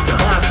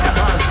 monster,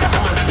 monster,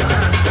 monster,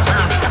 monster,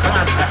 monster,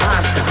 monster,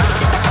 monster.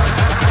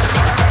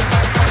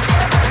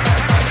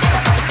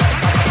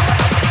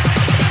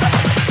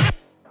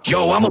 Yo,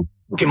 I'm a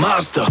fucking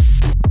monster.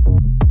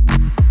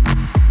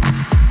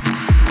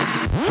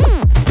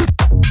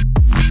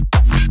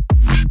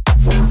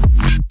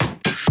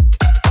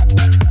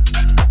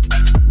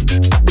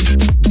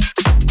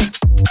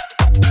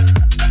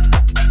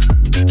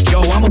 Yo,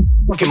 I'm a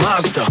fucking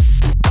monster.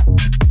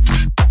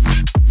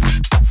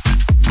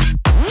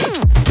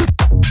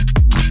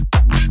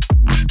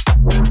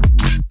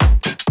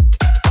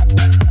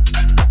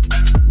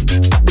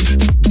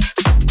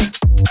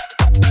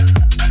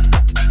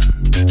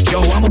 Yo,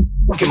 I'm a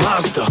fucking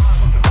monster.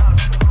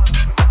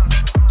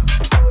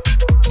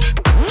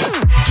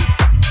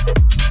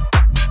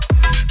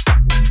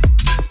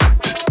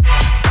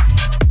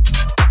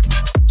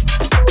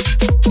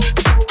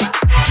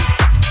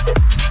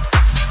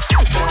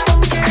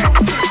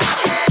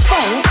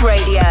 Funk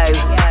Radio.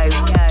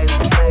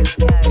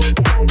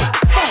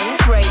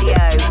 Funk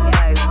Radio.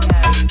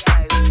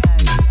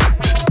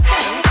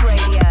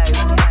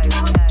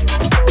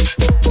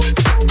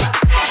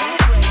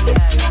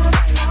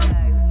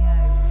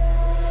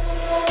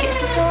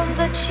 Kiss on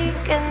the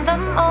cheek in the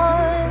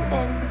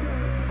morning.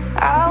 I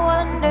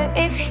wonder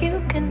if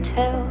you can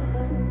tell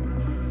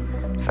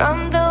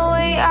from the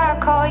way I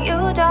call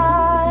you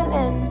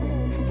darling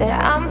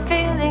that I'm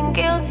feeling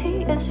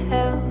guilty as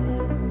hell.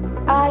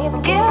 I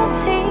am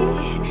guilty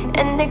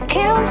and it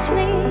kills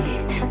me.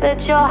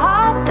 Let your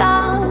heart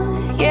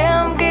down.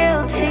 Yeah, I'm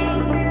guilty.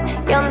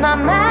 You're not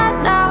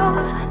mad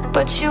now,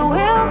 but you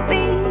will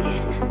be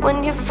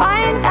when you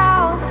find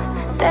out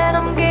that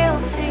I'm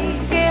guilty,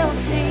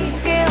 guilty,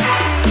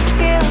 guilty,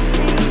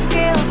 guilty,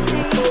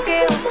 guilty,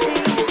 guilty,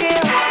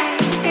 guilty,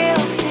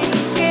 guilty,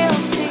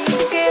 guilty,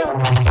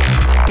 guilty.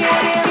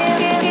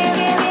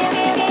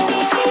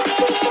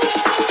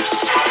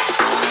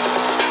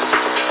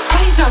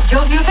 He's not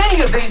guilty of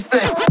any of these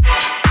things.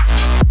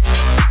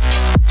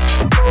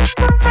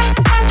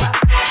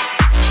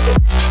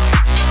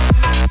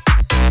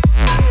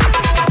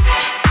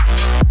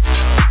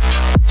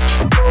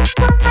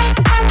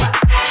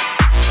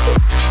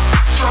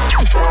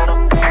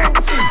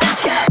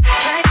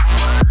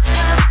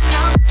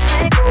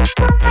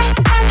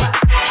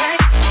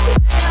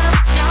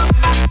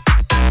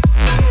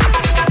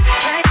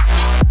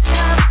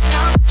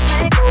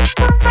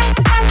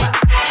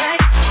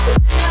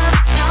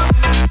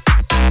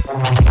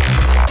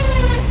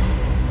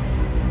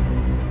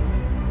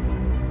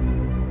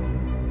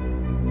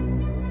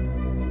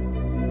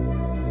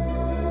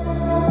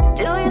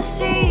 Do you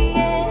see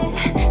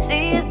it?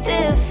 See a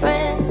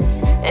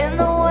difference in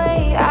the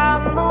way I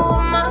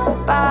move my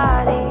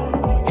body?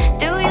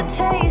 Do you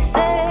taste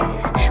it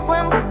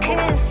when we're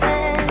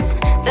kissing?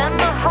 Then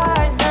my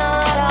heart's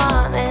not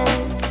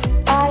honest.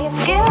 I am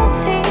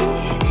guilty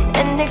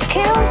and it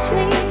kills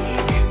me.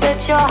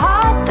 Let your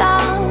heart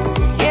down.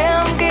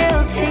 Yeah, I'm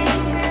guilty.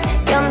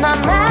 You're not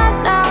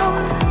mad now,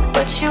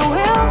 but you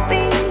will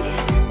be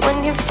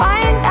when you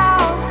find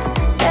out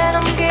that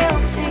I'm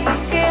guilty,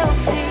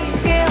 guilty.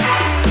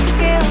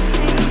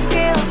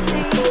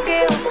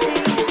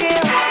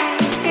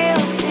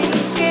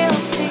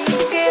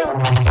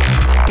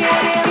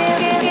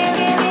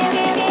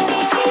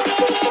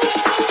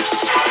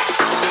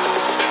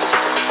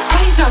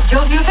 He's not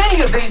guilty of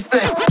any of these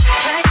things.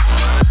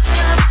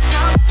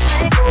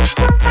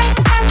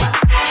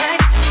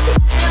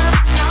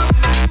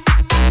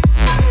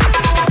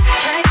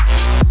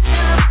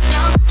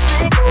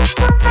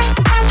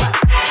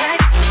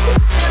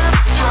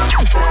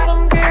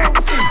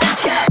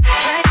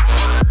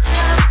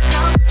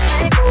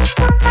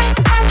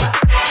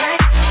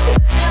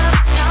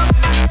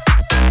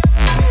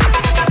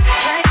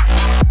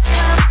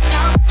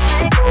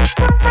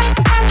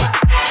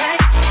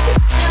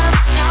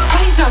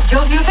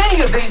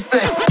 these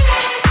things.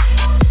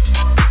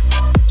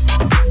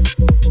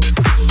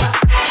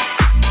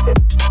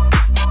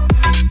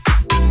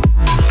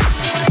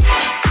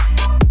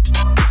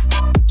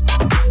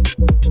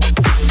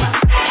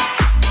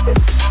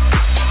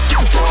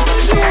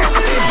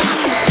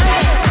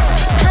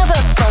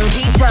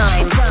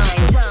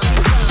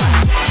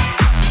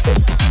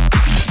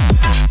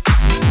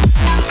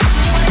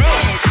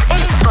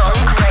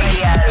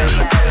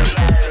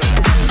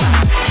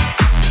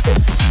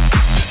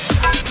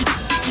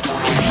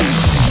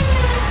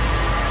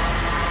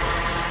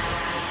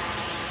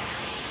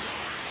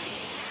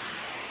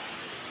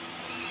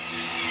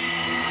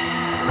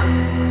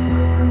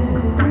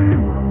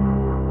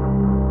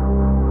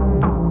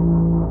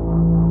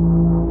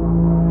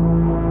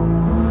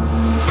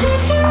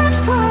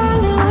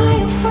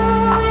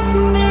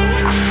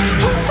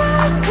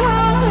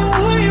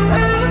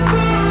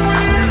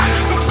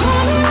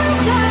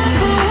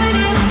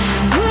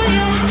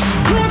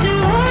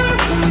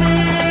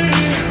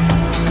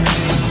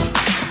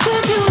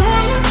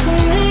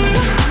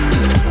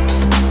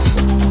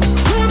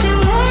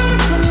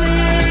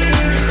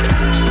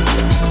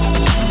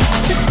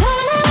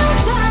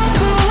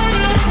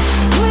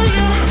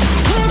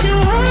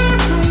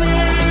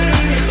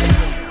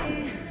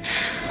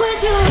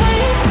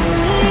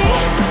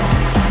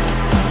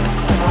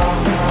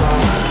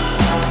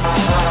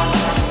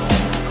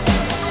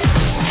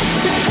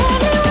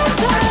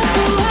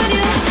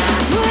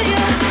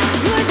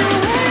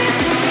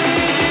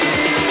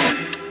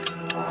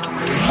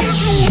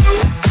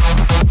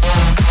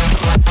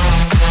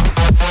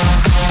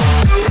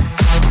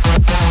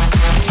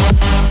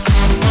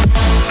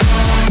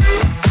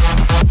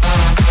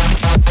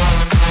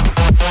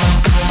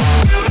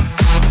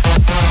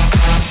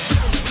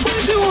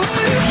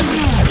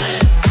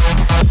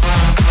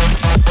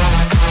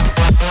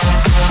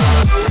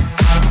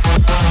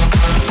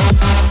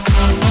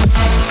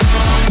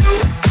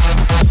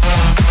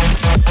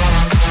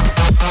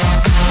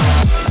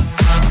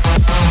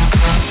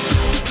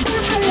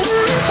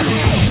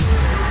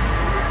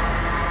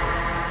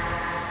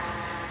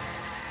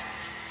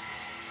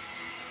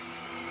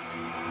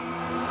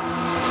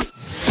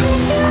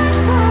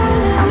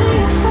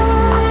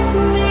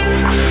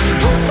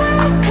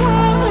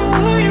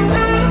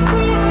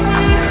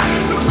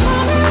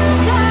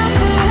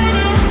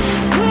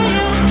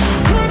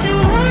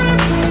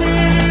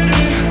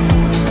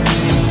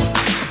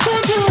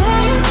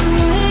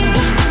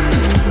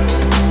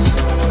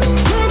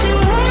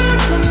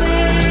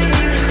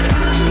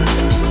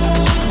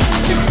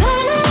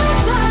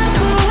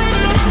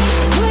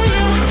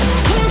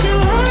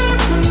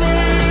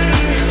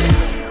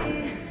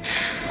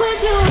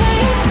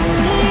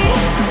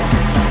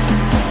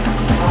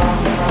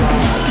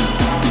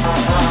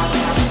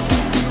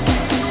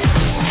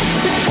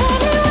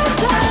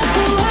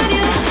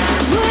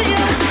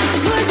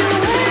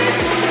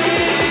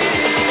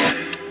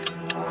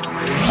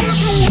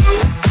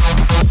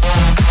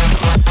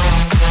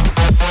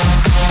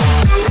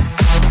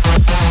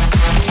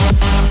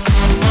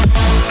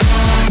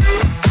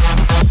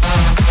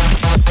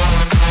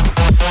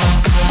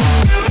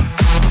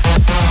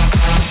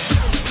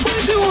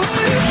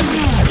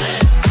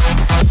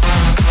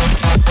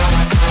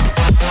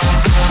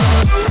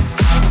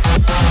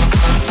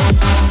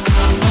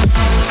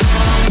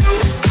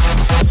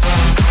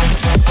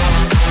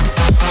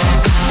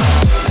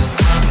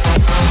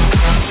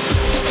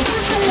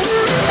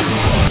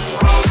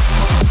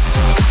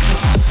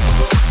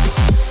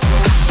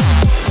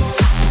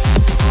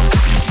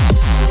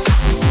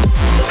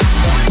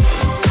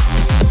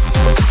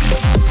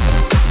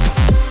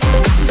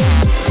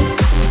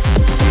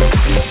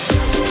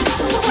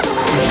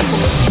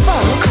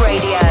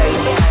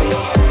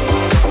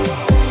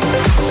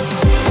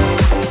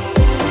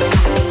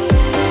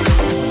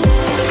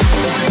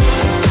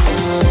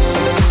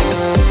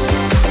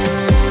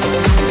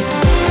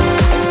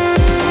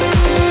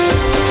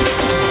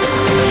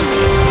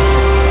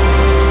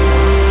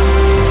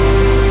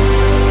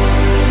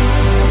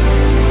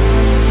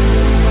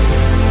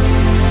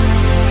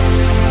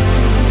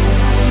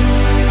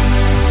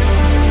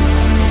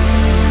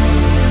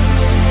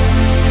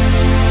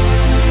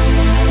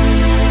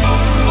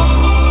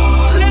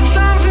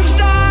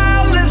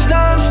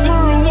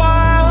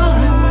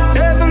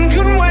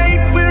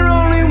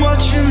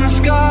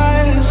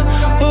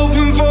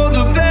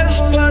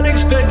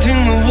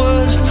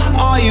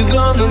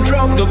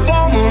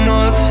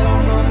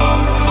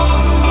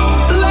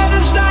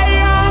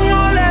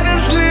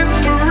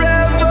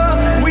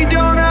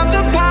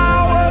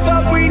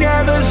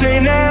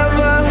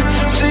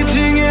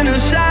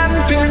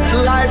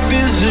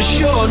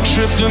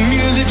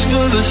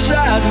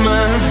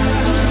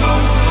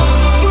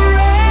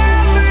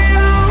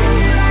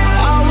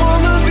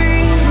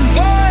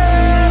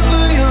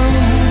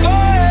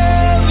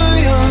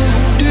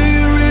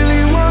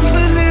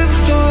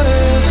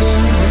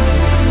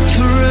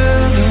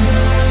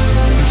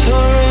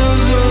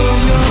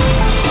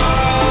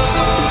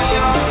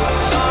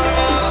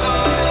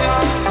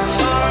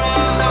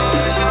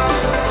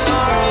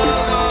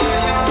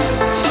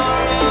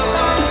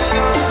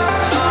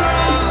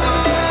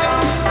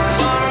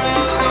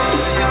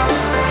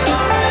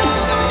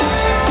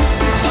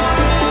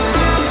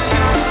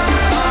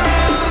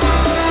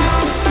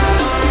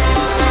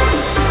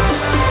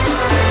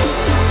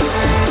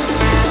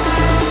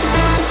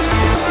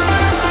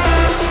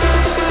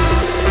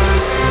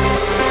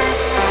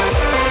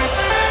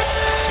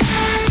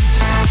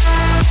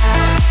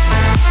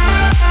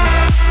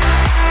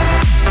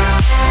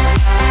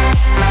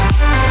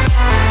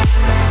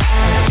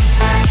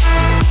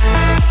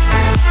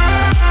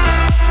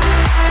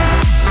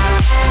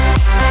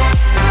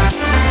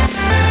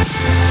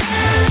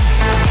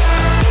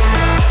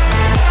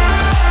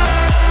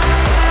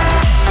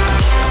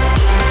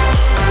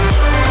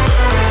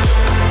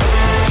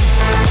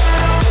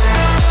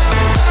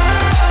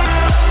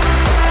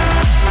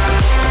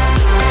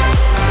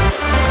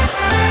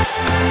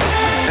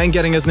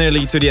 been getting us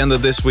nearly to the end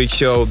of this week's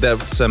show.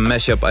 That's a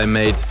mashup I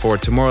made for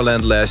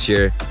Tomorrowland last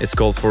year. It's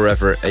called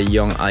Forever, a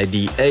Young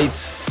ID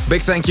 8.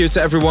 Big thank you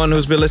to everyone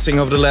who's been listening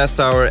over the last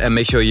hour, and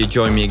make sure you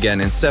join me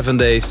again in 7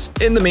 days.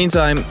 In the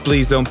meantime,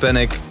 please don't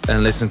panic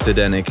and listen to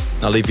Danik.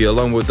 I'll leave you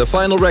along with the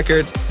final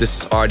record.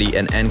 This is Artie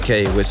and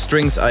NK with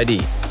Strings ID.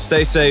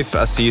 Stay safe,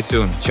 I'll see you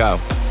soon. Ciao.